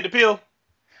people would take the pill?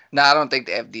 No, I don't think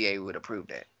the FDA would approve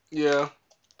that. Yeah,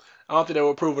 I don't think they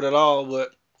would approve it at all,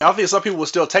 but I think some people would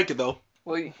still take it though.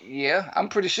 Well, yeah, I'm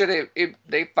pretty sure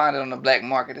they find it on the black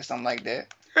market or something like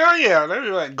that. Hell yeah, they be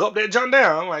like, gulp that junk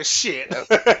down. I'm like, shit.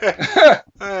 Shit,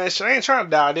 I ain't trying to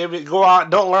die. They be go out,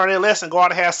 don't learn their lesson, go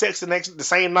out and have sex the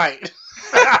same night.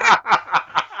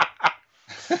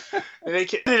 They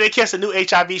catch a new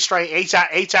HIV strain,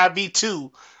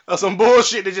 HIV-2, or some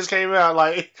bullshit that just came out.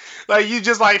 Like you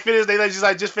just like finished, they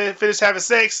just finished having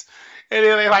sex, and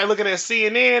then they like looking at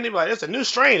CNN. They be like, "There's a new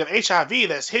strain of HIV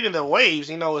that's hitting the waves.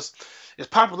 You know, it's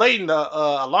populating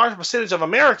a large percentage of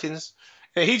Americans."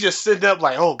 And he just sitting up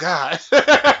like, "Oh God."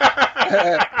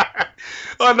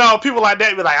 Oh no, people like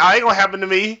that be like, "Oh, it ain't gonna happen to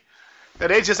me."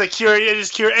 And they just cure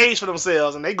AIDS for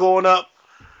themselves, and they going up.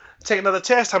 Take another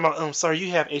test. I'm like, sorry,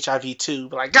 you have HIV too.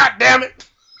 But like, God damn it!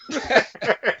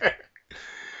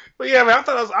 But yeah, man, I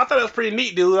thought it was pretty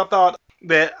neat, dude. I thought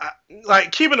that,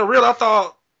 like, keeping it real, I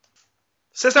thought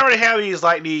since I already have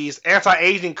these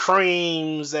anti-aging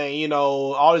creams and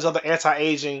all these other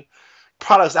anti-aging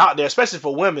products out there, especially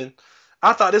for women,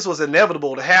 I thought this was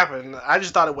inevitable to happen. I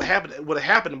just thought it would have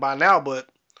happened by now, but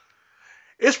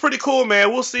it's pretty cool,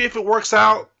 man. We'll see if it works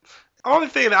out. Only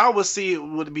thing that I would see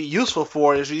would be useful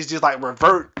for is just like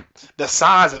revert the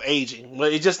signs of aging.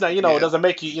 But it just it doesn't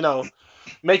make you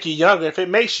make you younger. If it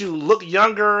makes you look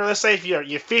younger, let's say if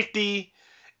you're 50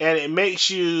 and it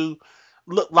makes you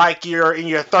look like you're in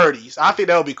your 30s, I think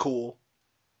that would be cool.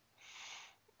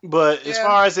 But as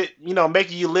far as it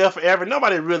making you live forever,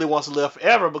 nobody really wants to live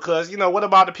forever because what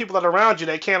about the people that are around you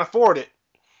that can't afford it?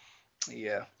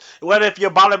 Yeah. What if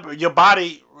your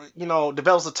body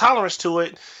develops a tolerance to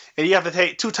it? And you have to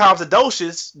take 2 times the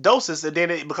doses, and then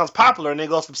it becomes popular, and it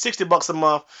goes from $60 a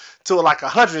month to like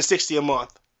 $160 a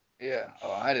month. Yeah, or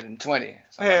 120.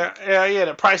 Yeah.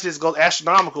 The prices go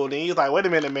astronomical. Then you're like, wait a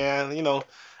minute, man.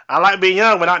 I like being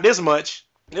young, but not this much.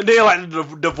 And then like the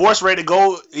divorce rate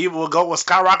will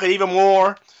skyrocket even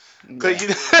more, because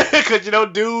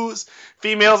dudes,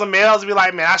 females, and males will be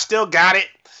like, man, I still got it.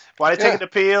 While they're taking the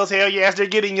pills, hell yeah, as they're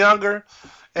getting younger.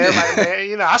 And like,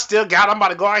 man, I still got it. I'm about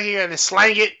to go out here and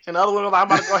slang it. And the other women like, I'm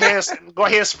about to go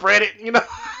ahead and spread it,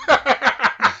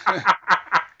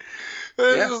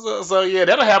 So yeah,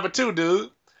 that'll happen too,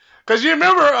 dude. Because you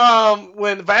remember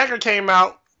when Viagra came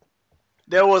out,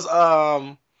 there was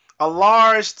a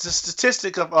large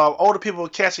statistic of older people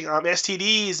catching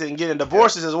STDs and getting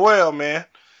divorces as well, man.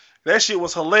 That shit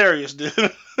was hilarious, dude.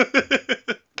 Yeah,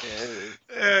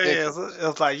 so it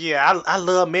was like, I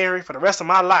love Mary for the rest of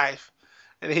my life.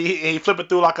 And he flipping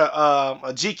through like a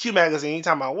GQ magazine. He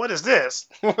talking about, what is this?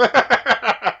 He was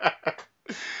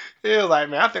like,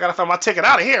 man, I think I found my ticket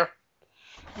out of here.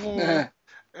 Yeah,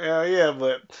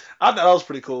 but I thought that was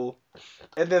pretty cool.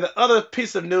 And then the other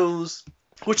piece of news,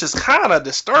 which is kind of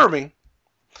disturbing,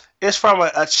 is from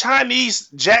a Chinese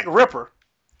Jack Ripper.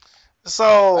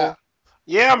 So,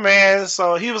 yeah, man.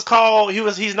 So he's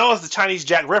known as the Chinese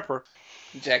Jack Ripper.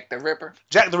 Jack the Ripper?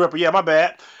 Jack the Ripper, yeah, my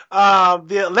bad.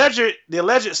 The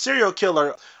alleged serial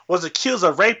killer was accused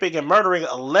of raping and murdering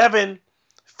 11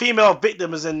 female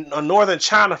victims in northern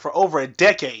China for over a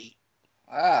decade.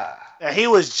 And he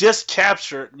was just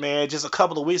captured, man, just a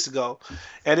couple of weeks ago.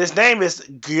 And his name is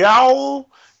Gao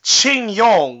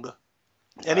Qingyong.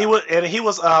 And he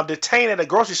was detained at a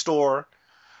grocery store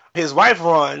his wife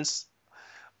runs.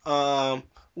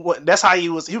 That's how he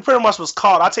pretty much was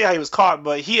caught. I'll tell you how he was caught,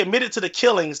 but he admitted to the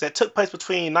killings that took place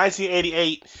between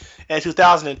 1988 and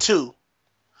 2002.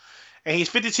 And he's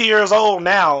 52 years old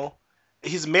now.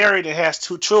 He's married and has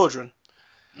 2 children.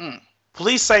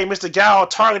 Police say Mr. Gao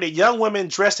targeted young women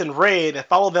dressed in red and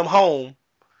followed them home,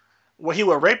 where he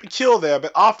would rape and kill them,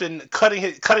 but often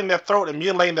cutting their throat and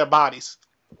mutilating their bodies.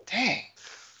 Dang.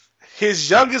 His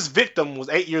youngest victim was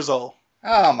 8 years old.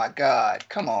 Oh my God.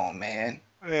 Come on, man.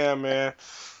 Yeah, man.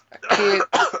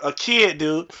 A kid,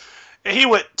 dude. And he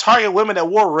would target women that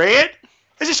wore red.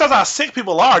 It just shows how sick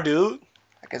people are, dude.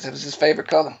 I guess it was his favorite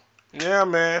color. Yeah,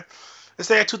 man. They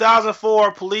say in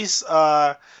 2004, police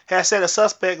had said a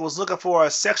suspect was looking for a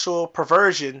sexual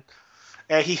perversion,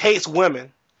 and he hates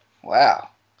women. Wow.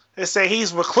 They say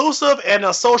he's reclusive and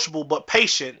unsociable, but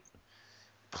patient.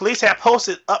 Police have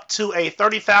posted up to a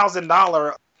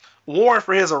 $30,000 warrant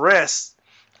for his arrest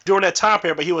during that time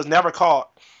period, but he was never caught.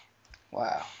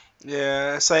 Wow.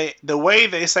 Yeah, the way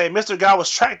they say Mr. Gao was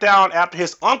tracked down after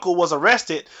his uncle was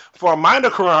arrested for a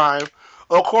minor crime,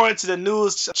 according to the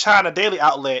News China Daily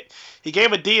outlet. He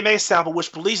gave a DNA sample,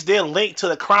 which police then linked to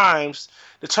the crimes,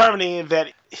 determining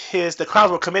that the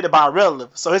crimes were committed by a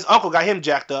relative. So his uncle got him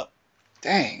jacked up.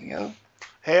 Dang, yo.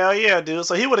 Hell yeah, dude.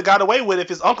 So he would have got away with it if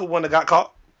his uncle wouldn't have got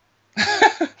caught.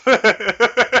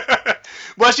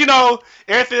 But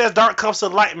everything that's dark comes to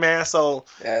light, man. So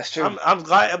yeah, that's true. I'm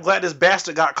glad this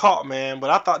bastard got caught, man. But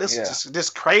I thought this was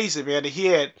just crazy, man. That he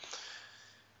had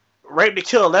raped and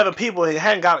killed 11 people and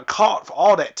hadn't gotten caught for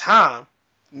all that time.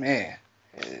 Man.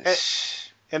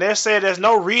 And they're saying there's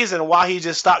no reason why he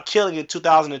just stopped killing in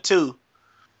 2002.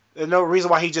 There's no reason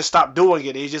why he just stopped doing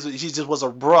it. He just was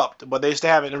abrupt. But they still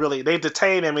haven't really. They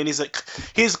detained him and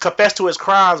he's confessed to his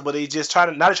crimes, but they just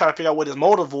trying to figure out what his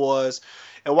motive was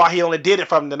and why he only did it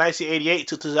from the 1988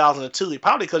 to 2002.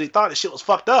 Probably because he thought the shit was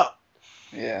fucked up.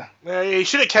 Yeah. Man, he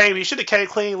should have came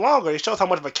clean longer. It shows how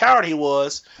much of a coward he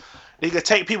was. He could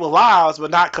take people's lives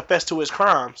but not confess to his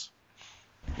crimes.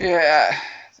 Yeah.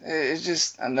 It's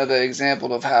just another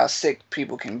example of how sick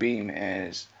people can be,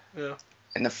 man. Yeah.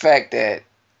 And the fact that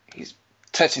he's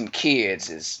touching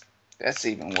kids that's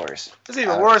even worse. It's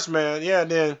even worse, man. Yeah,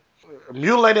 and then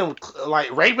mutilating,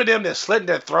 like raping them, then slitting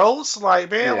their throats.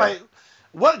 Like, man, like,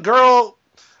 what girl?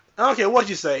 I don't care what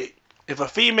you say. If a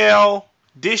female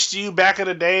dished you back in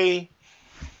the day,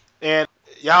 and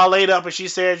y'all laid up, and she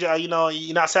said, you know,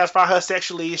 you're not satisfied her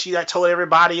sexually, and she like told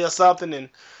everybody or something, and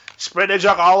spread their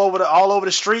junk all over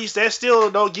the streets, that still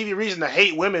don't give you reason to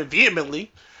hate women vehemently.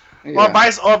 Yeah.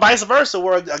 Or vice versa,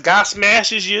 where a guy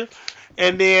smashes you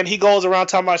and then he goes around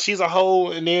talking about she's a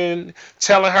hoe and then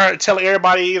telling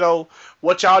everybody, you know,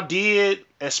 what y'all did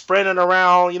and spreading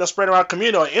around the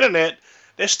community or internet.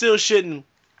 That still shouldn't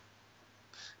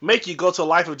make you go to a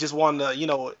life of just wanting to, you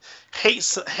know,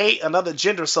 hate another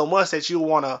gender so much that you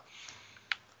want to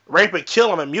rape and kill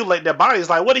them and mutilate their bodies.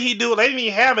 Like, what did he do? They didn't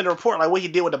even have in the report like what he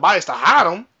did with the bodies to hide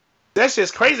them. That's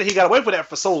just crazy. He got away with that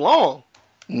for so long.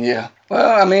 Yeah.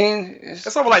 Well, I mean,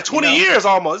 it's almost like 20 years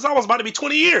almost. It's almost about to be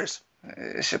 20 years.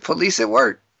 It's your police at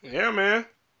work. Yeah, man.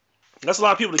 That's a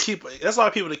lot of people to keep. That's a lot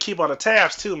of people to keep on the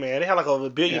tabs too, man. They have like over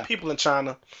 1 billion people in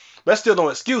China. But that's still no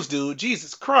excuse, dude.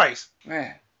 Jesus Christ.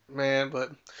 Man,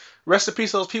 but rest in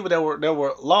peace those people that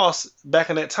were lost back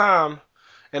in that time,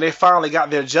 and they finally got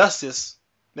their justice.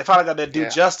 They finally got their due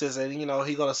justice, and you know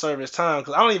he's gonna serve his time.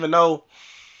 Because I don't even know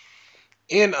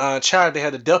in China they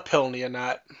had the death penalty or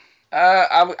not.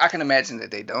 I can imagine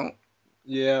that they don't.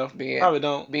 Yeah, probably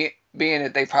don't. Being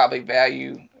that they probably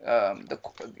value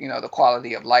the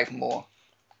quality of life more.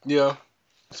 Yeah.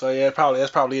 So yeah,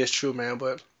 that probably is true, man.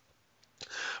 But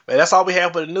that's all we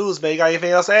have for the news, man. You got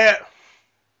anything else to add?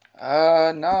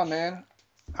 No, man.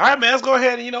 All right, man. Let's go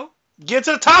ahead and get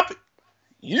to the topic.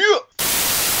 Yeah.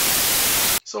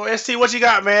 So ST, what you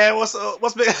got, man? What's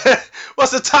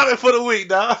the topic for the week,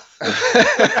 dog?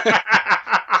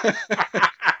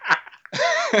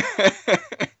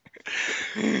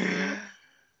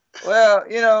 Well,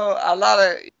 a lot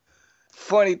of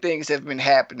funny things have been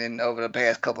happening over the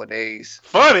past couple of days.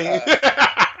 Funny?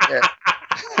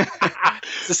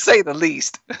 To say the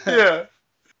least. Yeah.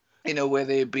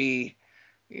 Whether it be,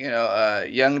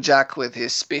 young Jock with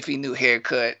his spiffy new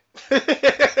haircut.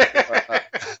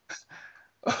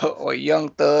 Or Young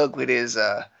Thug with his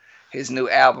new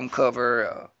album cover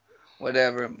or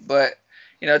whatever. But,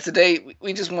 today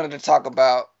we just wanted to talk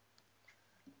about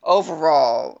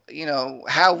overall,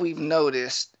 how we've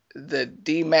noticed the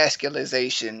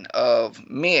demasculization of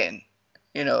men,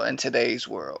 in today's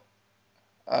world.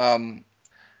 I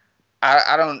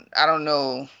don't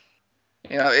know,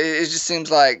 it just seems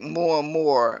like more and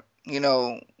more,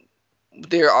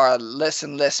 there are less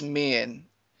and less men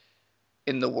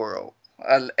in the world,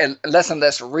 and less and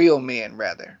less real men,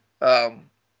 rather.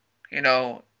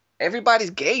 Everybody's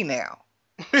gay now.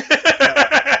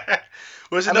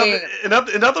 There's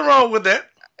nothing wrong with that.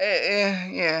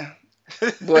 Yeah,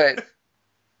 but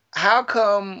how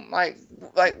come like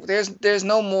there's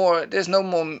no more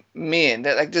men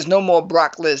that there's no more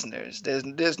Brock Lesnar's,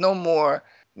 there's no more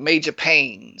Major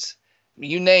Paynes,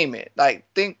 you name it. Like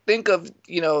think of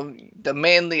the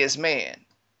manliest man.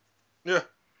 Yeah.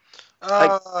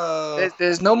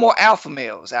 There's no more alpha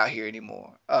males out here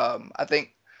anymore. I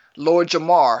think Lord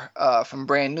Jamar from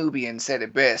Brand Nubian said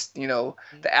it best. The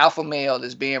alpha male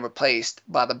is being replaced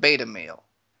by the beta male.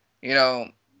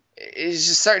 It's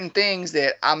just certain things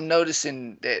that I'm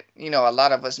noticing that, a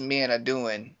lot of us men are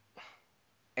doing.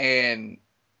 And,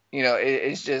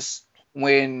 it's just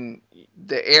when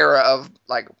the era of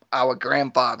like our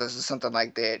grandfathers or something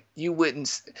like that, you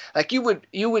wouldn't like you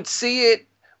would see it,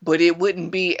 but it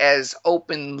wouldn't be as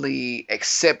openly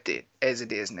accepted as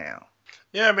it is now.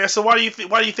 Yeah, man. So why do you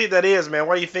think that is, man?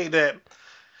 Why do you think that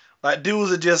like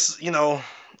dudes are just, are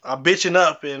bitching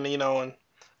up and, and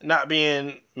not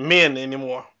being men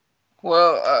anymore?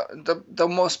 Well, the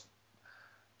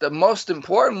most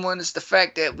important one is the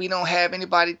fact that we don't have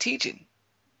anybody teaching.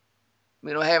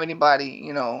 We don't have anybody,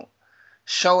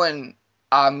 showing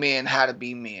our men how to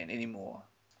be men anymore.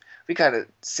 We kind of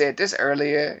said this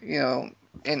earlier,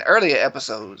 in earlier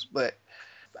episodes, but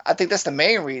I think that's the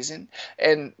main reason.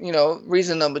 And,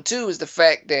 reason number two is the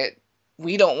fact that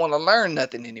we don't want to learn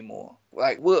nothing anymore.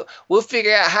 Like, we'll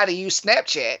figure out how to use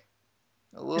Snapchat.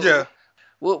 Yeah.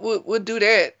 We'll do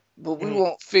that, but we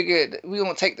won't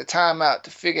take the time out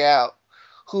to figure out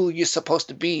who you're supposed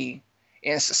to be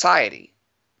in society.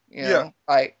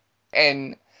 Like,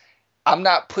 and I'm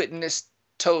not putting this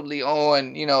totally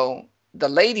on, the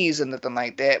ladies or nothing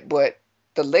like that, but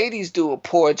the ladies do a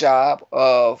poor job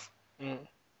of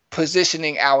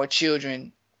positioning our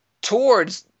children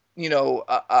towards,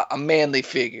 a manly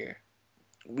figure.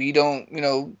 We don't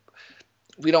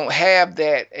have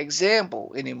that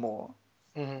example anymore.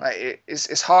 Like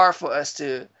it's hard for us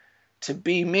to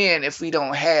be men if we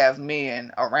don't have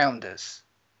men around us.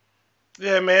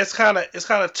 Yeah, man, it's kind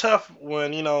of tough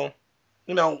when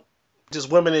just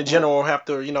women in general have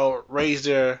to raise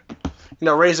their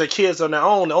kids on their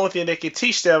own. The only thing they can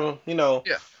teach them, only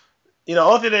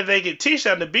thing that they can teach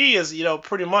them to be is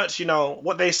pretty much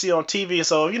what they see on TV.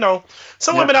 So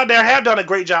some women out there have done a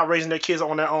great job raising their kids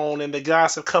on their own, and the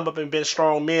guys have come up and been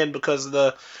strong men because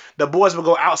the boys will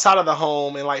go outside of the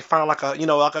home and like find like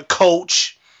a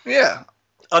coach,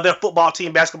 of their football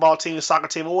team, basketball team, soccer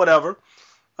team, or whatever.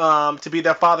 To be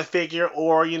their father figure,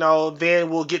 or then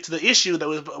we'll get to the issue that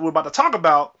we're about to talk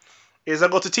about. Is they'll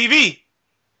go to TV,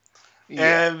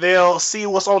 and they'll see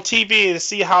what's on TV and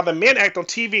see how the men act on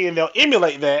TV, and they'll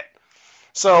emulate that.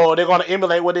 So they're going to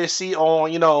emulate what they see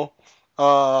on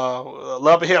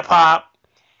Love and Hip Hop.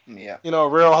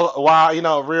 Real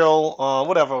Wild,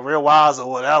 Real Wives or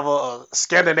whatever,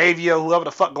 Scandinavia, whoever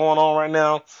the fuck going on right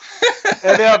now,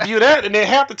 and they'll view that, and then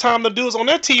half the time the dudes on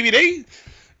their TV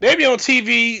they be on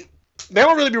TV. They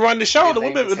don't really be running the show. The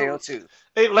women,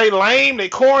 they lame, they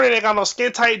corny, they got no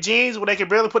skin tight jeans where they can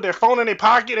barely put their phone in their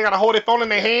pocket. They gotta hold their phone in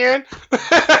their hand.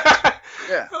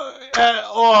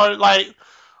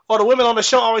 Or the women on the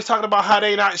show always talking about how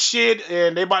they not shit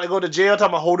and they about to go to jail.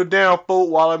 Talking about hold it down, folk,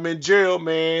 while I'm in jail,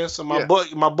 man. So my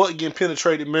butt getting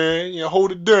penetrated, man.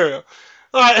 Hold it down.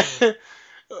 Like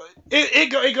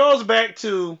it goes back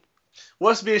to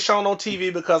what's being shown on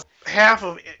TV, because half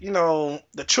of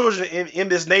the children in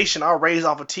this nation are raised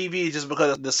off of TV just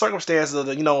because of the circumstances of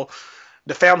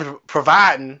the family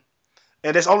providing,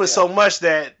 and there's only so much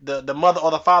that the mother or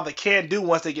the father can do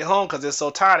once they get home because they're so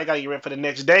tired they gotta get ready for the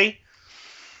next day.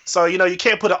 So you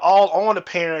can't put it all on the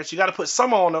parents. You got to put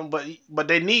some on them, but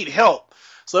they need help.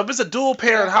 So if it's a dual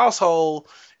parent household,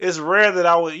 it's rare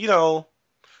that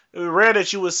rare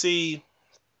that you would see.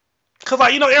 Cause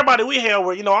everybody we have,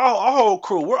 where our whole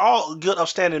crew, we're all good,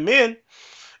 upstanding men,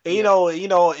 and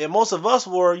and most of us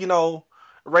were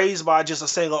raised by just a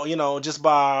single, just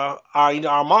by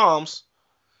our moms,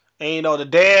 and the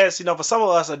dads, for some of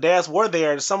us the dads were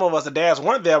there, some of us the dads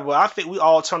weren't there, but I think we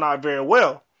all turned out very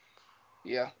well.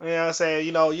 Yeah, you know what I'm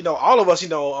saying, all of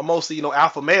us are mostly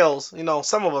alpha males,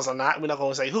 some of us are not. We're not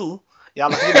gonna say who. Y'all,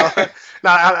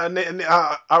 now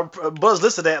Buzz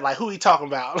listed that like who he talking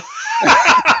about.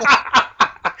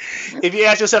 If you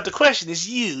ask yourself the question, it's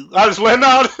you. I just went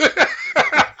out.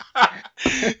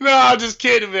 No, I'm just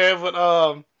kidding, man. But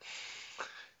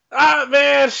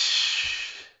man,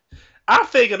 I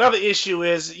think another issue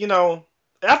is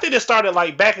I think it started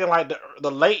like back in like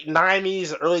the late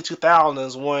 '90s, early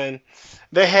 2000s when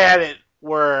they had it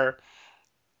where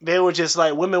they were just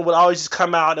like women would always just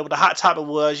come out, and the hot topic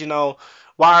was,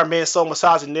 why are men so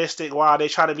misogynistic? Why are they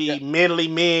trying to be manly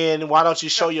men? Why don't you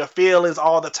show your feelings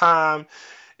all the time?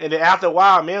 And then after a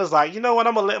while, man was like, you know what?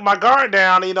 I'm gonna let my guard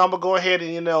down. I'm gonna go ahead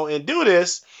and and do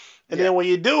this. And then when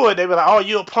you do it, they be like, oh,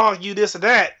 you a punk, you this and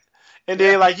that. And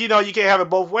then you can't have it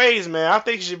both ways, man. I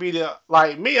think it should be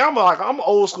me. I'm an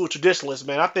old school traditionalist,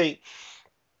 man. I think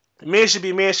men should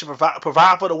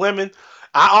provide for the women.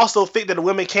 I also think that the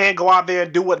women can go out there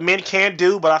and do what men can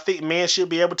do, but I think men should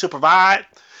be able to provide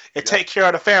and take care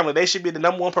of the family. They should be the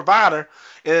number one provider,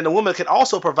 and then the woman can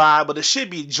also provide, but it should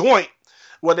be joint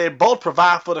where they both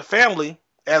provide for the family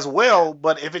as well.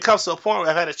 But if it comes to a point where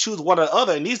I had to choose one or the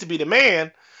other, it needs to be the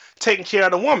man taking care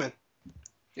of the woman.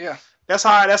 Yeah. That's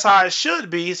how it should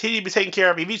be. He need to be taking care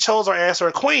of her. If he chose her as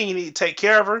her queen, he need to take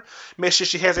care of her, make sure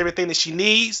she has everything that she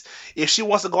needs. If she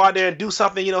wants to go out there and do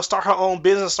something, start her own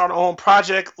business, start her own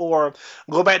project, or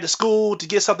go back to school to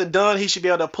get something done, he should be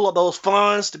able to pull up those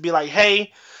funds to be like,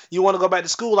 hey, you want to go back to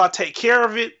school, I'll take care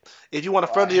of it. If you want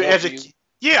to further your education,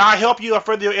 I'll help you. I'll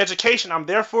further your education. I'm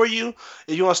there for you.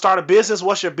 If you want to start a business,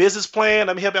 what's your business plan?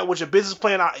 Let me help you out with your business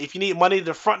plan. If you need money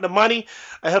to front the money,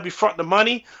 I help you front the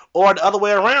money. Or the other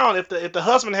way around, if the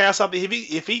husband has something,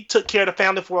 if he took care of the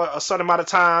family for a certain amount of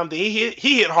time, then he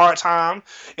hit hard time,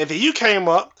 and then you came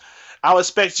up, I would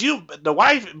expect you, the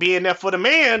wife, being there for the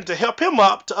man to help him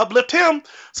up, to uplift him,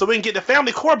 so we can get the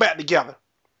family core back together.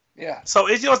 Yeah. So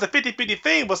it's just a 50-50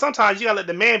 thing, but sometimes you gotta let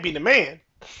the man be the man.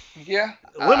 Yeah.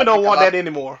 Women don't want that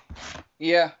anymore.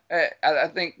 Yeah, I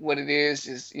think what it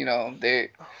is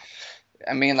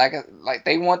I mean, like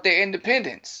they want their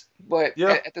independence, but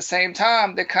at the same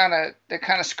time, they're kind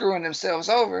of screwing themselves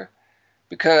over,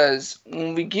 because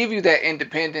when we give you that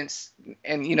independence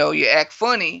and you act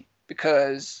funny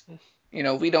because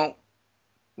we're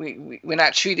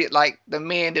not treated like the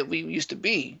men that we used to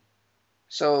be.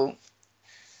 So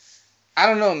I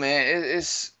don't know, man.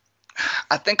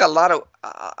 I think a lot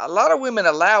of women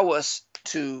allow us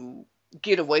to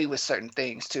get away with certain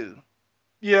things too.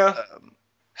 Yeah.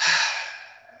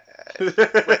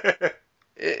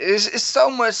 It's so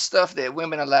much stuff that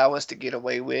women allow us to get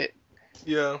away with.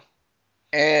 Yeah.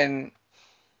 And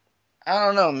I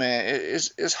don't know, man.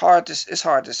 It's hard to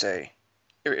say.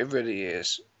 It really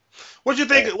is. What you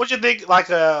think? What you think? Like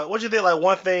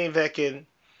one thing that can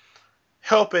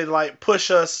help it, like push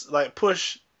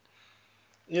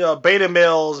beta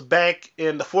males back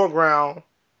in the foreground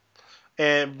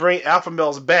and bring alpha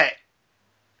males back.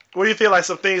 What do you feel like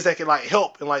some things that can like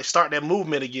help and like start that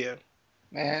movement again?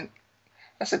 Man,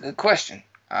 that's a good question.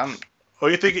 Or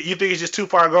you think it's just too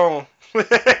far gone?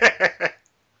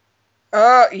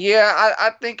 Yeah, I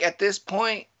think at this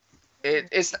point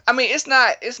it's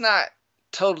not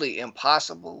totally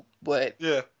impossible, but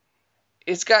yeah,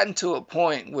 it's gotten to a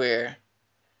point where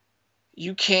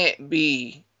you can't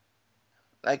be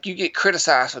like, you get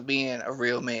criticized for being a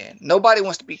real man. Nobody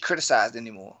wants to be criticized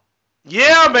anymore.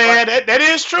 Yeah, man, that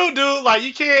is true, dude. Like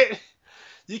you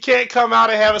can't come out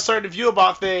and have a certain view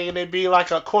about things and it be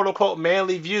like a quote unquote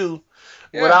manly view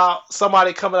without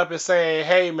somebody coming up and saying,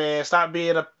 "Hey, man, stop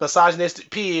being a misogynistic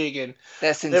pig and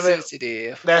that's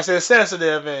insensitive." That's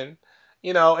insensitive, and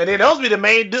and then those be the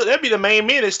main dude. That'd be the main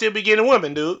men that still be getting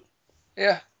women, dude.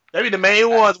 Yeah, that'd be the main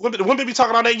ones. Women be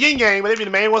talking on that yin yang, but they be the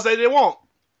main ones that they want.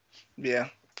 Yeah,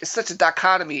 it's such a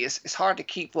dichotomy. It's hard to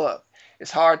keep up.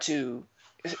 It's hard to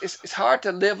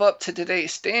live up to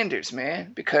today's standards,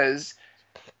 man, because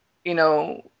you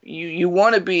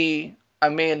want to be a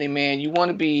manly man, you want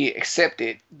to be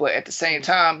accepted, but at the same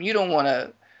time you don't want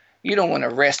to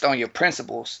rest on your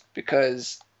principles,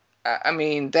 because I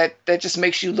mean that just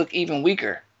makes you look even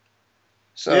weaker.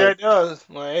 So yeah, it does.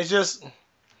 Like, it's just,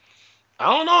 I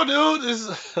don't know,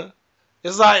 dude.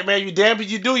 It's like, man, you damn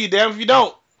if you do, you damn if you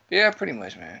don't. Yeah, pretty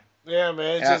much, man. Yeah,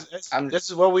 man.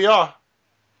 This is what we are.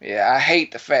 Yeah, I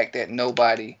hate the fact that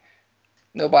nobody's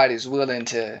willing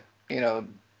to,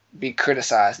 be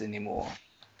criticized anymore.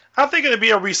 I think it'd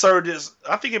be a resurgence.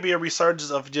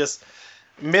 Of just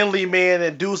manly men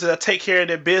and dudes that take care of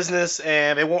their business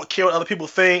and they won't care what other people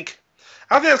think.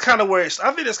 I think that's kind of where it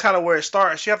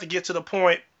starts. You have to get to the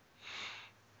point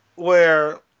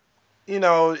where,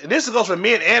 this goes for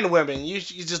men and women. You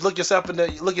just look yourself in the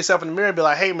mirror and be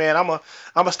like, "Hey, man, I'm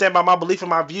a stand by my belief and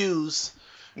my views."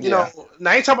 Now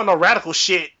I ain't talking about no radical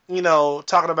shit.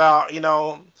 Talking about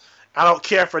I don't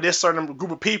care for this certain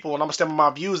group of people and I'm gonna stand by my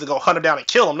views and go hunt them down and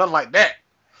kill them. Nothing like that.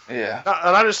 Yeah.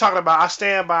 And I'm just talking about I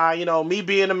stand by me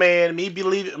being a man, me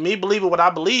believing what I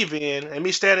believe in, and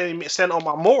me standing on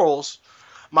my morals,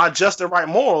 my just and right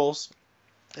morals,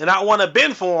 and I want to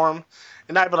bend for them.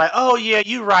 And I'd be like, "Oh yeah,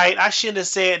 you right. I shouldn't have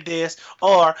said this,"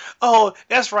 or "Oh,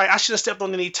 that's right. I should have stepped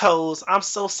on any toes. I'm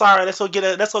so sorry. Let's go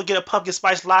get a pumpkin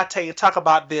spice latte and talk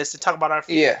about this and talk about our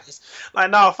feelings." Yeah.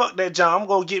 Like, no, fuck that, John. I'm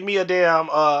gonna get me a damn.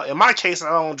 In my case, I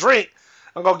don't drink.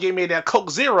 I'm gonna get me that Coke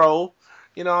Zero.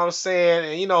 You know what I'm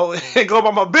saying? And and go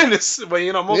about my business. But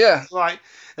most people like,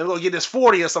 I'm gonna get this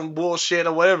 40 or some bullshit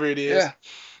or whatever it is. Yeah.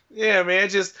 Yeah, man. I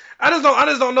just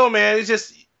don't know, man. It's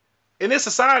just, in this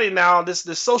society now, this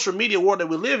social media world that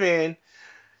we live in,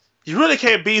 you really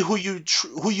can't be who you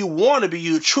want to be,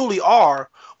 you truly are,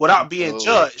 without being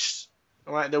judged.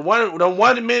 Right? The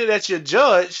one minute that you're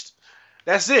judged,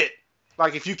 that's it.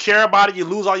 Like, if you care about it, you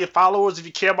lose all your followers. If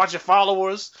you care about your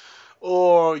followers,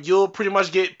 or you'll pretty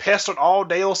much get pestered all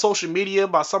day on social media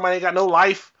by somebody ain't got no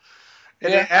life.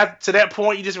 And then to that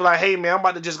point, you just be like, "Hey, man, I'm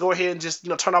about to just go ahead and just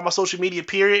turn off my social media,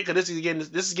 period, because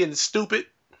this is getting stupid."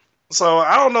 So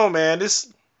I don't know, man. It's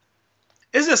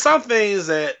just some things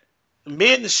that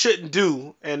men shouldn't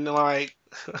do, and like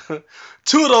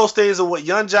two of those things are what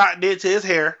Young Jock did to his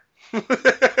hair,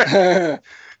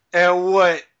 and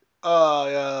what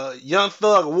Young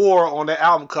Thug wore on that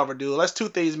album cover, dude. That's two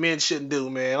things men shouldn't do,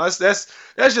 man. That's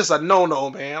just a no,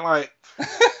 man. Like,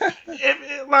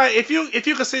 if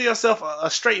you consider yourself a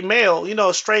straight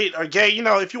male, straight or gay,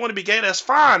 if you want to be gay, that's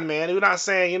fine, man. We're not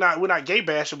saying we're not gay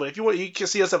bashing, but if you can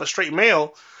see yourself a straight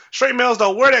male, straight males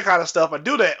don't wear that kind of stuff or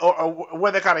do that or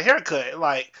wear that kind of haircut.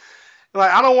 Like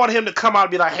I don't want him to come out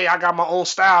and be like, hey, I got my own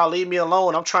style. Leave me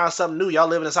alone. I'm trying something new. Y'all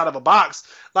living inside of a box.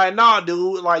 Like, nah,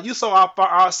 dude. Like, you saw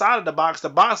outside of the box. The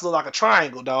box look like a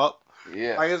triangle, dog.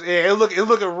 Yeah. Like,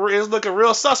 it's looking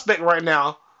real suspect right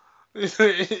now.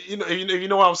 you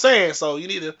know what I'm saying. So you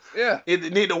need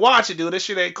to watch it, dude. This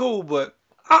shit ain't cool. But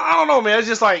I don't know, man. It's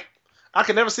just like I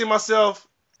can never see myself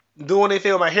doing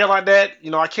anything with my hair like that.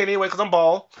 You know, I can't anyway because I'm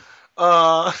bald.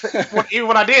 Even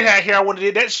when I did have hair, I would have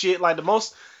did that shit. Like the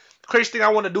most crazy thing I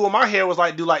want to do with my hair was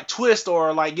like do like twist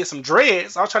or like get some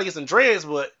dreads. I was trying to get some dreads,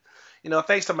 but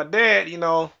thanks to my dad,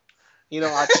 our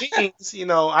jeans,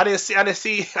 I didn't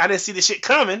see the shit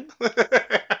coming.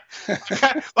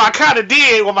 I kind of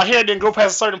did when my hair didn't go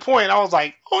past a certain point. I was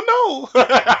like, oh no.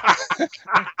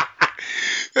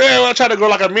 Yeah, I tried to grow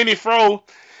like a mini fro,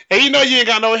 and you ain't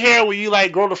got no hair when you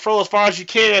like grow the fro as far as you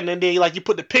can, and then you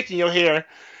put the pick in your hair.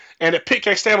 And the pick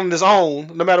can't stand on its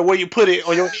own, no matter where you put it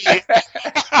on your head.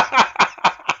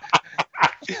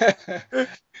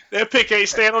 That pick can't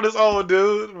stand on its own,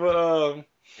 dude. But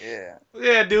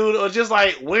yeah, dude. Or just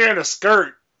like wearing a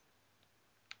skirt,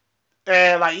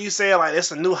 and like you said, like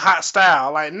it's a new hot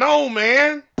style. Like, no,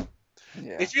 man.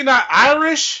 Yeah. If you're not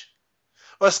Irish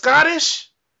or Scottish,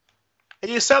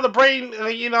 and you celebrate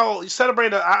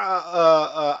the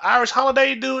Irish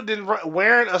holiday, dude, then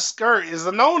wearing a skirt is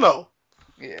a no-no.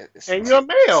 Yeah, and you're a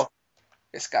male.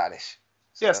 It's Scottish.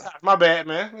 So. Yes, my bad,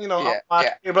 man. I'm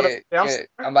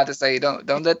about to say, don't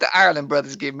let the Ireland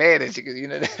brothers get mad at you, because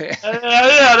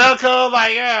they'll come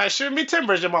like, shoot me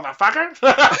timbers, you motherfucker.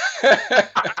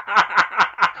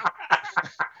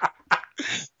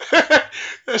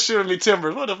 Shooting me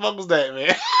timbers. What the fuck was that,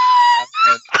 man?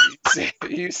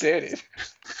 You said it.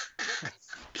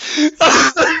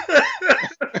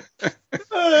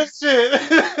 Oh shit.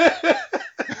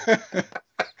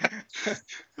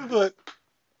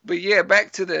 But yeah,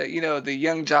 back to the the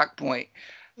young jock point.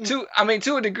 To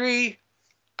a degree,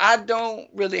 I don't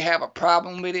really have a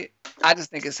problem with it. I just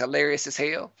think it's hilarious as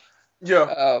hell.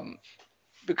 Yeah.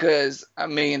 Because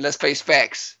let's face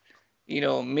facts.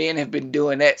 Men have been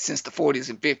doing that since the 40s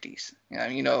and 50s.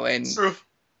 And true.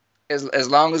 As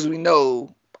long as we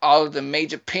know, all of the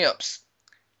major pimps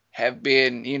have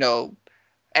been,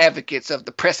 advocates of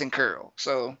the press and curl.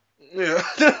 So yeah,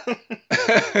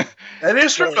 that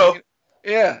is true though.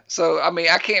 Yeah, so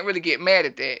I can't really get mad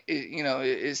at that.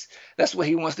 That's what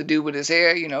he wants to do with his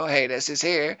hair. Hey, that's his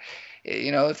hair.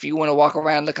 If you want to walk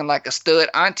around looking like a stud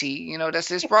auntie, that's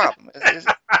his problem.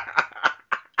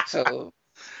 So,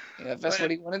 if that's what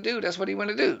he want to do, that's what he want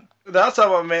to do. That's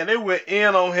talking about, man. They went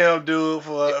in on him, dude,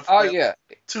 for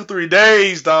 2-3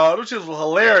 days, dog. Which was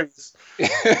hilarious.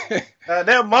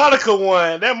 That Monica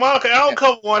album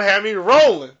cover one had me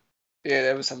rolling. Yeah,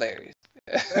 that was hilarious.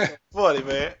 Funny,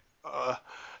 man.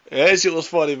 That shit was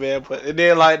funny, man. And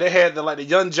then like they had the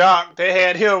young jock. They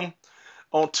had him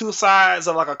on two sides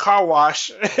of like a car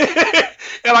wash, and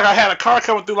like I had a car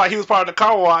coming through. Like he was part of the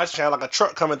car wash. Had like a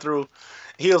truck coming through.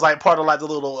 He was like part of like the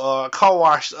little car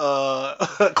wash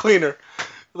cleaner.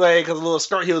 Like, cause the little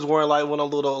skirt he was wearing, like one of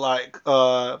the little like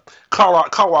car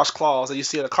wash claws that you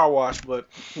see at a car wash. But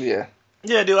yeah,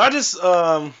 dude, I just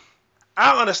I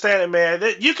don't understand it, man.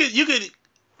 That you could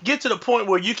get to the point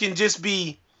where you can just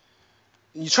be,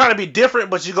 you're trying to be different,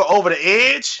 but you go over the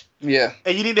edge. Yeah.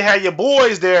 And you need to have your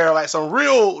boys there, like some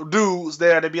real dudes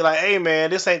there, to be like, hey man,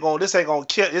 this ain't gonna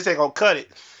cut it.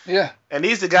 Yeah. And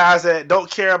these are guys that don't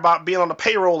care about being on the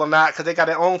payroll or not, because they got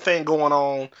their own thing going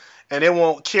on, and they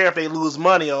won't care if they lose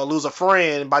money or lose a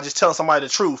friend by just telling somebody the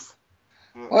truth.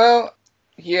 Well,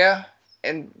 yeah.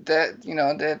 And that,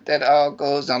 that all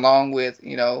goes along with,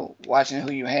 watching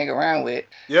who you hang around with.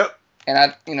 Yep. And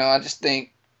I just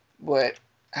think, but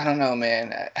I don't know,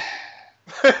 man.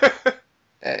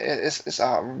 It's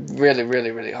a really,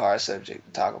 really, really hard subject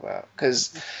to talk about.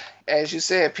 Because, as you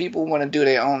said, people want to do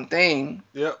their own thing.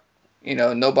 Yep.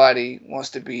 Nobody wants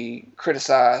to be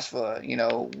criticized for,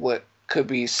 what could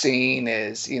be seen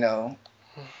as,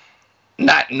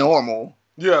 not normal.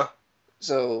 Yeah.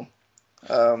 So,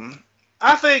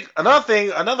 I think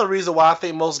another reason why I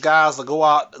think most guys will go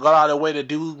out of their way to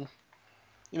do,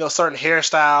 certain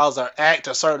hairstyles or act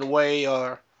a certain way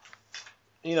or,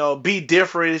 be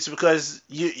different is because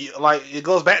you like, it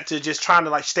goes back to just trying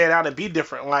to like stand out and be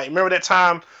different. Like, remember that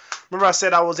time? Remember I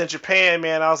said I was in Japan,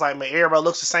 man? I was like, man, everybody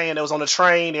looks the same. It was on the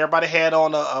train. Everybody had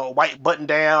on a white button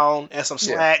down and some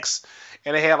slacks,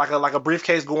 and they had like a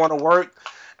briefcase going to work.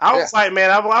 I was like, man,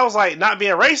 I was like, not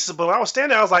being racist, but when I was standing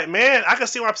there, I was like, man, I can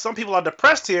see why some people are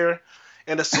depressed here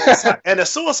and the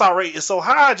suicide rate is so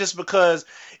high just because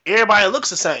everybody looks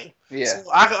the same. Yeah. So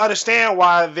I can understand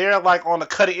why they're like on the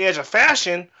cutting edge of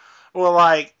fashion, or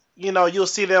like, you know, you'll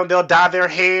see them, they'll dye their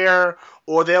hair,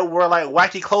 or they'll wear like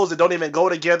wacky clothes that don't even go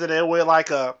together. They'll wear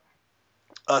like a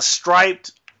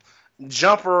striped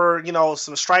jumper, you know,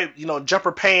 some striped, you know,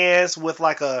 jumper pants with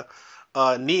like a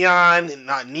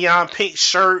neon pink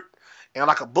shirt and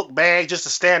like a book bag just to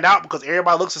stand out because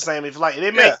everybody looks the same. If like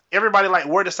they make everybody like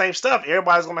wear the same stuff,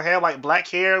 everybody's gonna have like black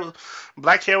hair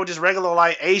with just regular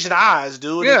like Asian eyes,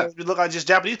 dude. Yeah. You look like just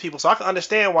Japanese people. So I can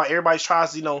understand why everybody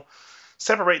tries to, you know,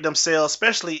 separate themselves,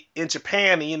 especially in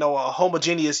Japan and, you know,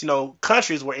 homogeneous, you know,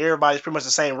 countries where everybody's pretty much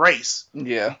the same race.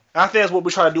 Yeah. I think that's what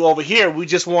we try to do over here. We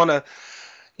just want to,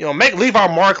 you know, leave our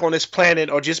mark on this planet,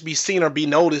 or just be seen or be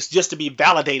noticed, just to be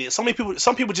validated. Some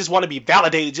people just want to be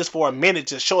validated just for a minute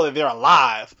to show that they're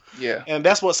alive. Yeah. And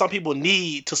that's what some people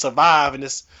need to survive. And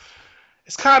it's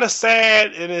kind of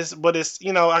sad, but it's,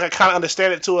 you know, I can kind of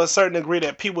understand it to a certain degree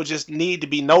that people just need to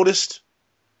be noticed.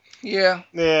 Yeah.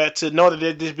 Yeah, to know that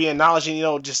they're just being acknowledged. You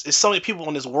know, just it's so many people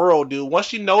in this world, dude.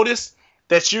 Once you notice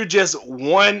that you're just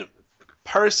one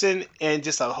person and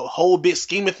just a whole big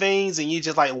scheme of things, and you're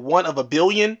just like one of a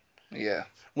billion. Yeah.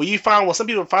 When some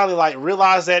people finally like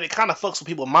realize that, it kind of fucks with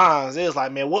people's minds. It's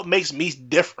like, man, what makes me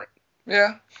different?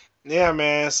 Yeah. Yeah,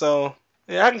 man. So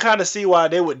yeah, I can kind of see why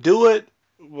they would do it,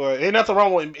 but ain't nothing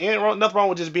wrong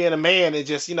with just being a man and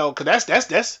just, you know, because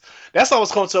that's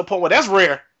always coming to a point where that's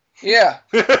rare. Yeah.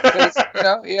 'Cause, you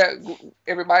know, yeah,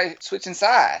 everybody switching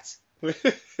sides. You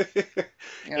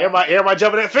know? Everybody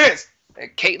jumping that fence.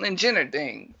 That Caitlyn Jenner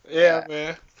thing. Yeah,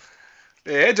 man.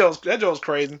 Yeah, that joke's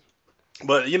crazy.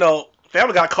 But, you know,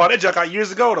 Family got caught that junk out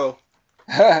years ago, though.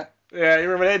 Yeah, you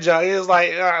remember that junk? He was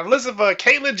like, listen for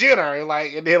Caitlyn Jenner.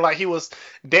 And then, like, he was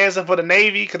dancing for the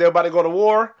Navy because they were about to go to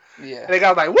war. Yeah. And they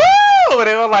got like, woo! And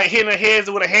they were, like, hitting their heads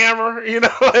with a hammer, you know?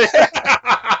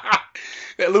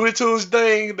 That Looney Tunes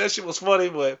thing, that shit was funny.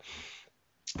 But,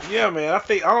 yeah, man, I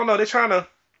don't know, they're trying to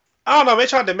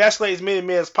demasculate as many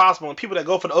men as possible. And people that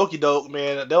go for the okie doke,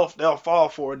 man, they'll fall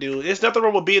for it, dude. There's nothing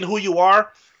wrong with being who you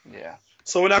are. Yeah.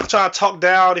 So we're not trying to talk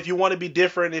down. If you want to be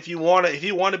different, if you want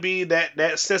to be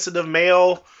that sensitive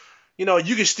male, you know,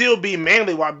 you can still be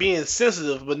manly while being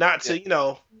sensitive, but not to, you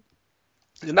know,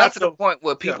 not to the point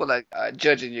where people are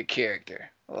judging your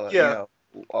character, or you know,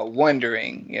 or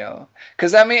wondering, you know,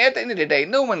 because I mean, at the end of the day,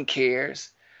 no one cares,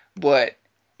 but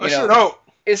you know,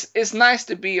 it's nice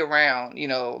to be around, you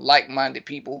know, like-minded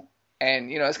people,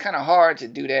 and you know, it's kind of hard to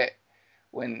do that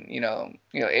when you know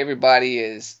everybody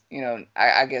is, you know,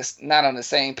 I guess not on the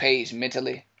same page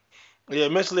mentally. Yeah,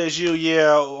 mentally as you,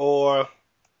 yeah, or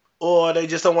they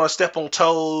just don't want to step on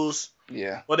toes.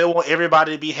 Yeah. Or they want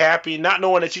everybody to be happy, not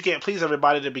knowing that you can't please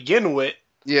everybody to begin with.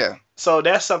 Yeah. So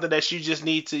that's something that you just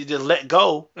need to just let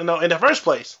go, you know, in the first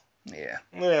place. Yeah.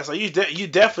 Yeah. So you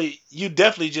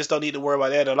definitely just don't need to worry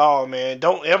about that at all, man.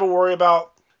 Don't ever worry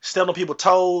about stepping on people's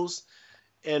toes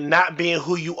and not being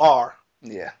who you are.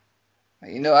 Yeah.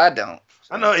 You know I don't.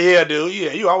 So. I know, yeah, dude.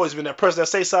 Yeah, you always been that person that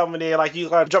say something and then like you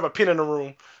like drop a pin in the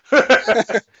room.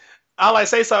 I like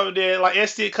say something, then like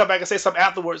ST come back and say something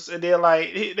afterwards, and then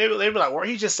like they be like, "Were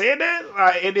he just saying that?"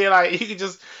 Like, and then like you can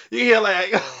hear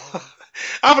like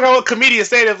I forgot what comedian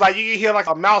said it. Like you can hear like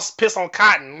a mouse piss on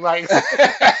cotton, like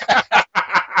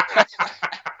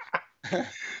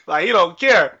like you don't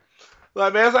care.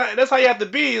 Like man, that's how you have to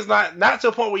be. It's not to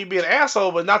a point where you be an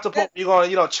asshole, but not to a point where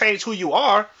you're gonna change who you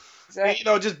are.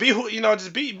 Exactly. And, just be who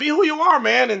be who you are,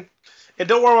 man, and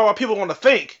don't worry about what people want to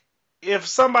think. If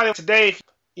somebody today,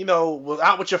 was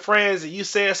out with your friends and you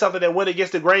said something that went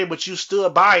against the grain, but you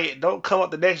stood by it, don't come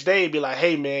up the next day and be like,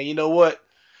 hey, man, you know what?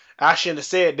 I shouldn't have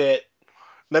said that.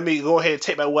 Let me go ahead and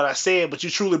take back what I said, but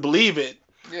you truly believe it.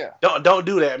 Yeah. Don't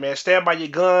do that, man. Stand by your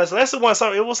guns. Unless it was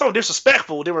something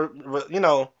disrespectful, they were,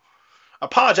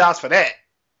 apologize for that.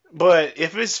 But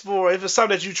if it's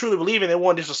something that you truly believe in that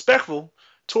wasn't disrespectful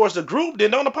towards the group, then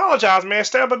don't apologize, man.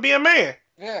 Stand by being a man.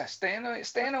 Yeah, stand on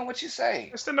what you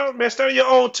say. Stand on your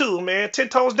own too, man. 10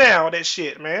 toes down with that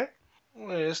shit, man.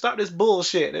 Stop this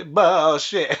bullshit. That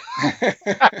bullshit.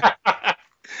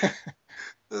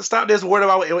 Stop this word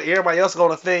about what everybody else is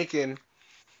gonna think and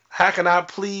how can I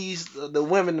please the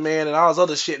women, man, and all this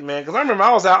other shit, man. Because I remember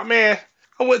I was out, man.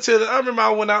 I went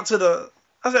out to the.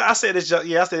 I said this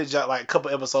like a couple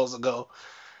episodes ago.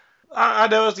 I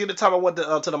was getting the time I went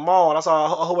to the mall and I saw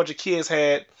a whole bunch of kids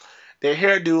had their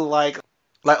hairdo like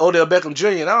Odell Beckham Jr.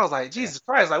 And I was like, Jesus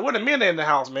Christ, like what the men in the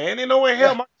house, man? Ain't no way in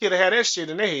hell my kid had that shit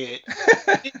in their head.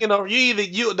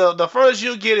 The furthest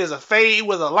you get is a fade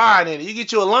with a line in it. You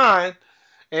get you a line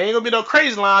It ain't gonna be no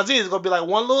crazy lines either. It's gonna be like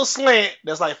one little slant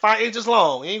that's like 5 inches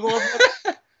long. You ain't going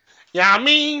yeah, I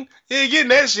mean, you ain't getting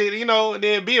that shit, you know, and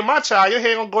then being my child, your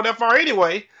hair gonna go that far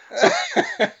anyway.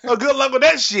 So good luck with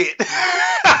that shit.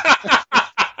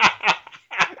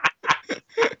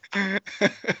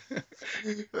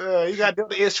 You got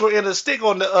the short end of the stick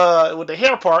on the with the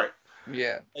hair part.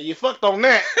 Yeah. And you fucked on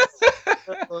that.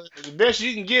 The best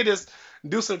you can get is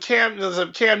do some Cam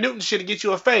Newton shit and get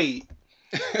you a fade.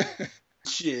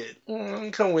 Shit.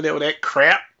 Come with that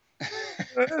crap.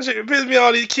 That shit pisses me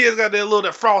off. These kids got that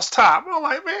little frost top. I'm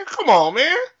like, man, come on,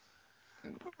 man.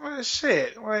 Man,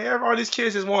 shit. Like, all these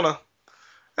kids just wanna.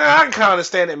 I can kind of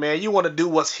understand it, man. You want to do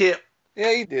what's hip.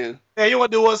 Yeah, you do. Yeah, you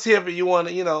want to do what's hip, and you want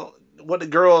to, you know, what the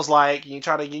girls like. And you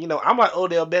try to, you know, I'm like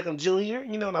Odell Beckham Jr.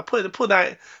 You know, and I put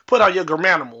out your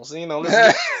grammaticals. You know,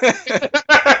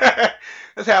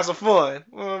 let's have some fun.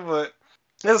 But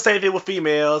it's the same thing with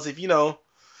females. If you know.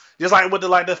 Just like with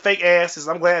the fake asses,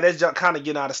 I'm glad that junk kind of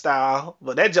getting out of style.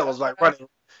 But that junk was like running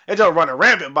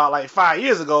rampant about like 5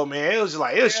 years ago, man. It was just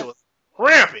like shit was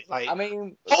rampant. Like I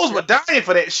mean, hoes were dying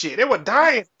for that shit. They were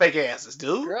dying for fake asses,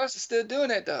 dude. Girls are still doing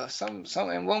that though, some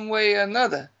in one way or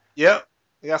another. Yep,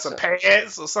 they got some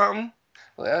pads or something.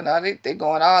 Well, now they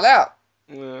going all out.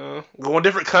 Yeah, going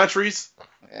different countries.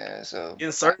 Yeah, so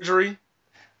getting surgery.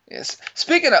 Yes.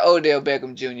 Speaking of Odell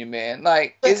Beckham Jr., man,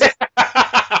 like is it?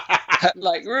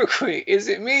 Like real quick, is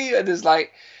it me or does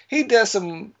like he does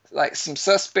some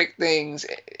suspect things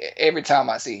every time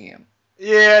I see him?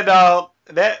 Yeah, dog.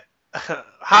 That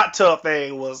hot tub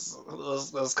thing was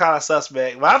kind of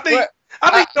suspect, but I think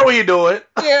you know what you're doing.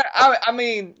 Yeah, I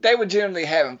mean they were generally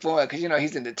having fun because you know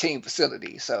he's in the team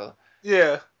facility, so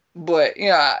yeah. But you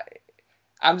know,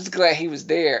 I'm just glad he was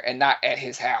there and not at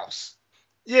his house.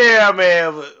 Yeah,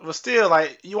 man, but still,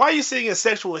 like, why are you singing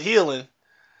sexual healing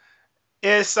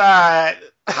inside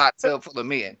a hot tub full of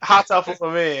men? Hot tub full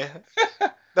of men.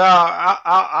 No,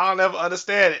 I'll never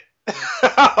understand it.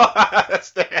 I don't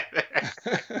understand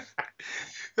it.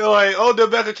 Like, Odell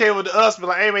Beckham came with us, be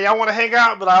like, hey, man, y'all want to hang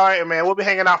out? But all right, man, we'll be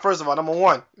hanging out first of all. Number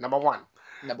one. Number one.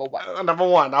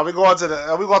 Now we going to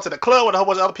the club with a whole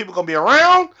bunch of other people gonna be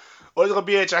around, or it's gonna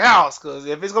be at your house? Because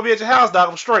if it's gonna be at your house, dog,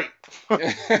 I'm straight.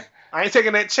 I ain't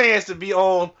taking that chance to be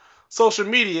on social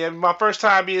media. And my first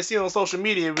time being seen on social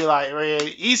media, be like, man,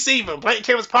 EC from Blank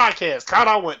Canvas Podcast, caught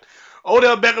out with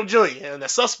Odell Beckham Jr. and the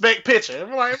suspect picture.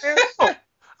 I'm like, man, no,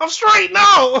 I'm straight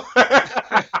now.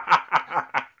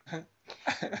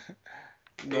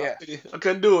 Yeah, I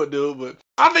couldn't do it, dude. But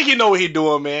I think he know what he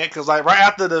doing, man. Because like right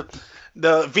after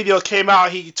the video came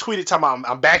out, he tweeted talking about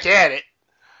I'm back at it,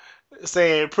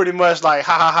 saying pretty much like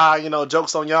ha ha ha, you know,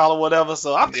 jokes on y'all or whatever.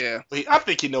 So I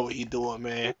think he know what he doing,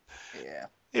 man. Yeah,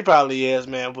 he probably is,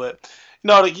 man. But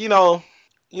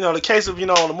the case of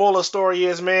the moral of the story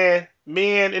is, man,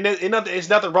 men, and there's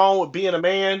nothing wrong with being a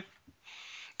man,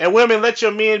 and women, let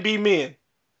your men be men.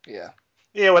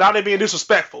 Yeah, without it being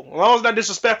disrespectful. As long as it's not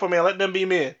disrespectful, man, let them be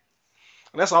men.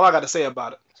 And that's all I got to say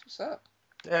about it. What's up?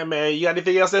 Yeah, man. You got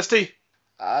anything else, ST?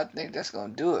 I think that's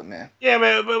going to do it, man. Yeah,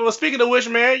 man. But speaking of which,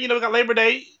 man, we got Labor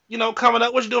Day, coming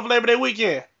up. What you doing for Labor Day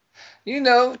weekend?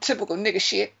 Typical nigga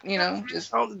shit,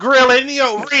 just... grilling,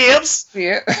 ribs.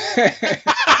 Yeah.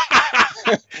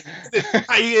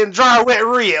 You getting dry, wet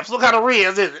ribs. What kind of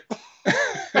ribs is it?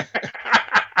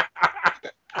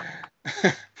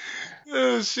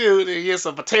 Oh, shoot, and get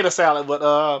some potato salad. But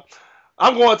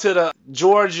I'm going to the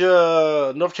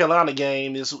Georgia North Carolina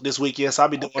game this weekend, so I'll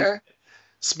be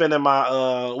spending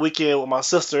my weekend with my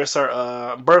sister. It's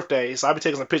her birthday, so I'll be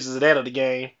taking some pictures of the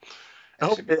game. I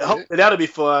hope that'll be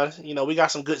fun. We got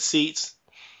some good seats,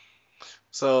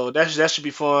 so that should be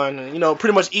fun.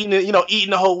 Pretty much eating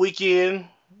the whole weekend.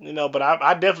 But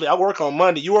I work on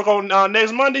Monday. You work on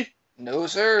next Monday? No,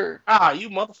 sir. You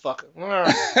motherfucker. All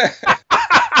right.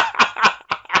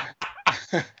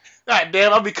 God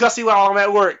damn, I'll be cussing while I'm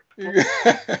at work.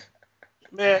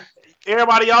 Man,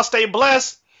 everybody, y'all stay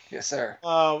blessed. Yes, sir.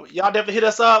 Y'all definitely hit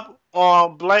us up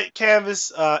on Blank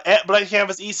Canvas, at Blank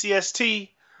Canvas ECST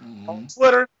on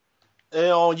Twitter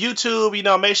and on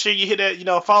YouTube. Make sure you hit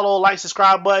that, follow, like,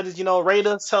 subscribe buttons, rate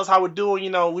us, tell us how we're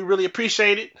doing. We really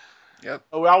appreciate it. Yep.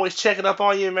 We're always checking up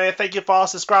on you, man. Thank you for all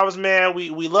subscribers, man.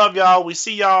 We love y'all. We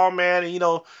see y'all, man.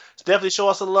 And, definitely show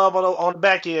us some love on the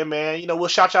back end, man. We'll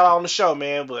shout y'all out on the show,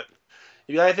 man. But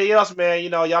if you got anything else, man,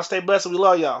 y'all stay blessed and we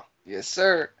love y'all. Yes,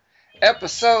 sir.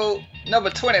 Episode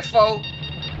number 24.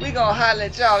 We gonna holler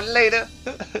at y'all later.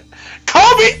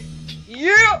 Kobe!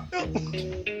 Yeah!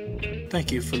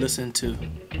 Thank you for listening to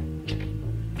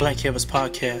Blank Canvas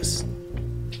Podcast.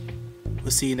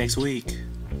 We'll see you next week.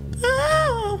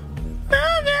 Oh.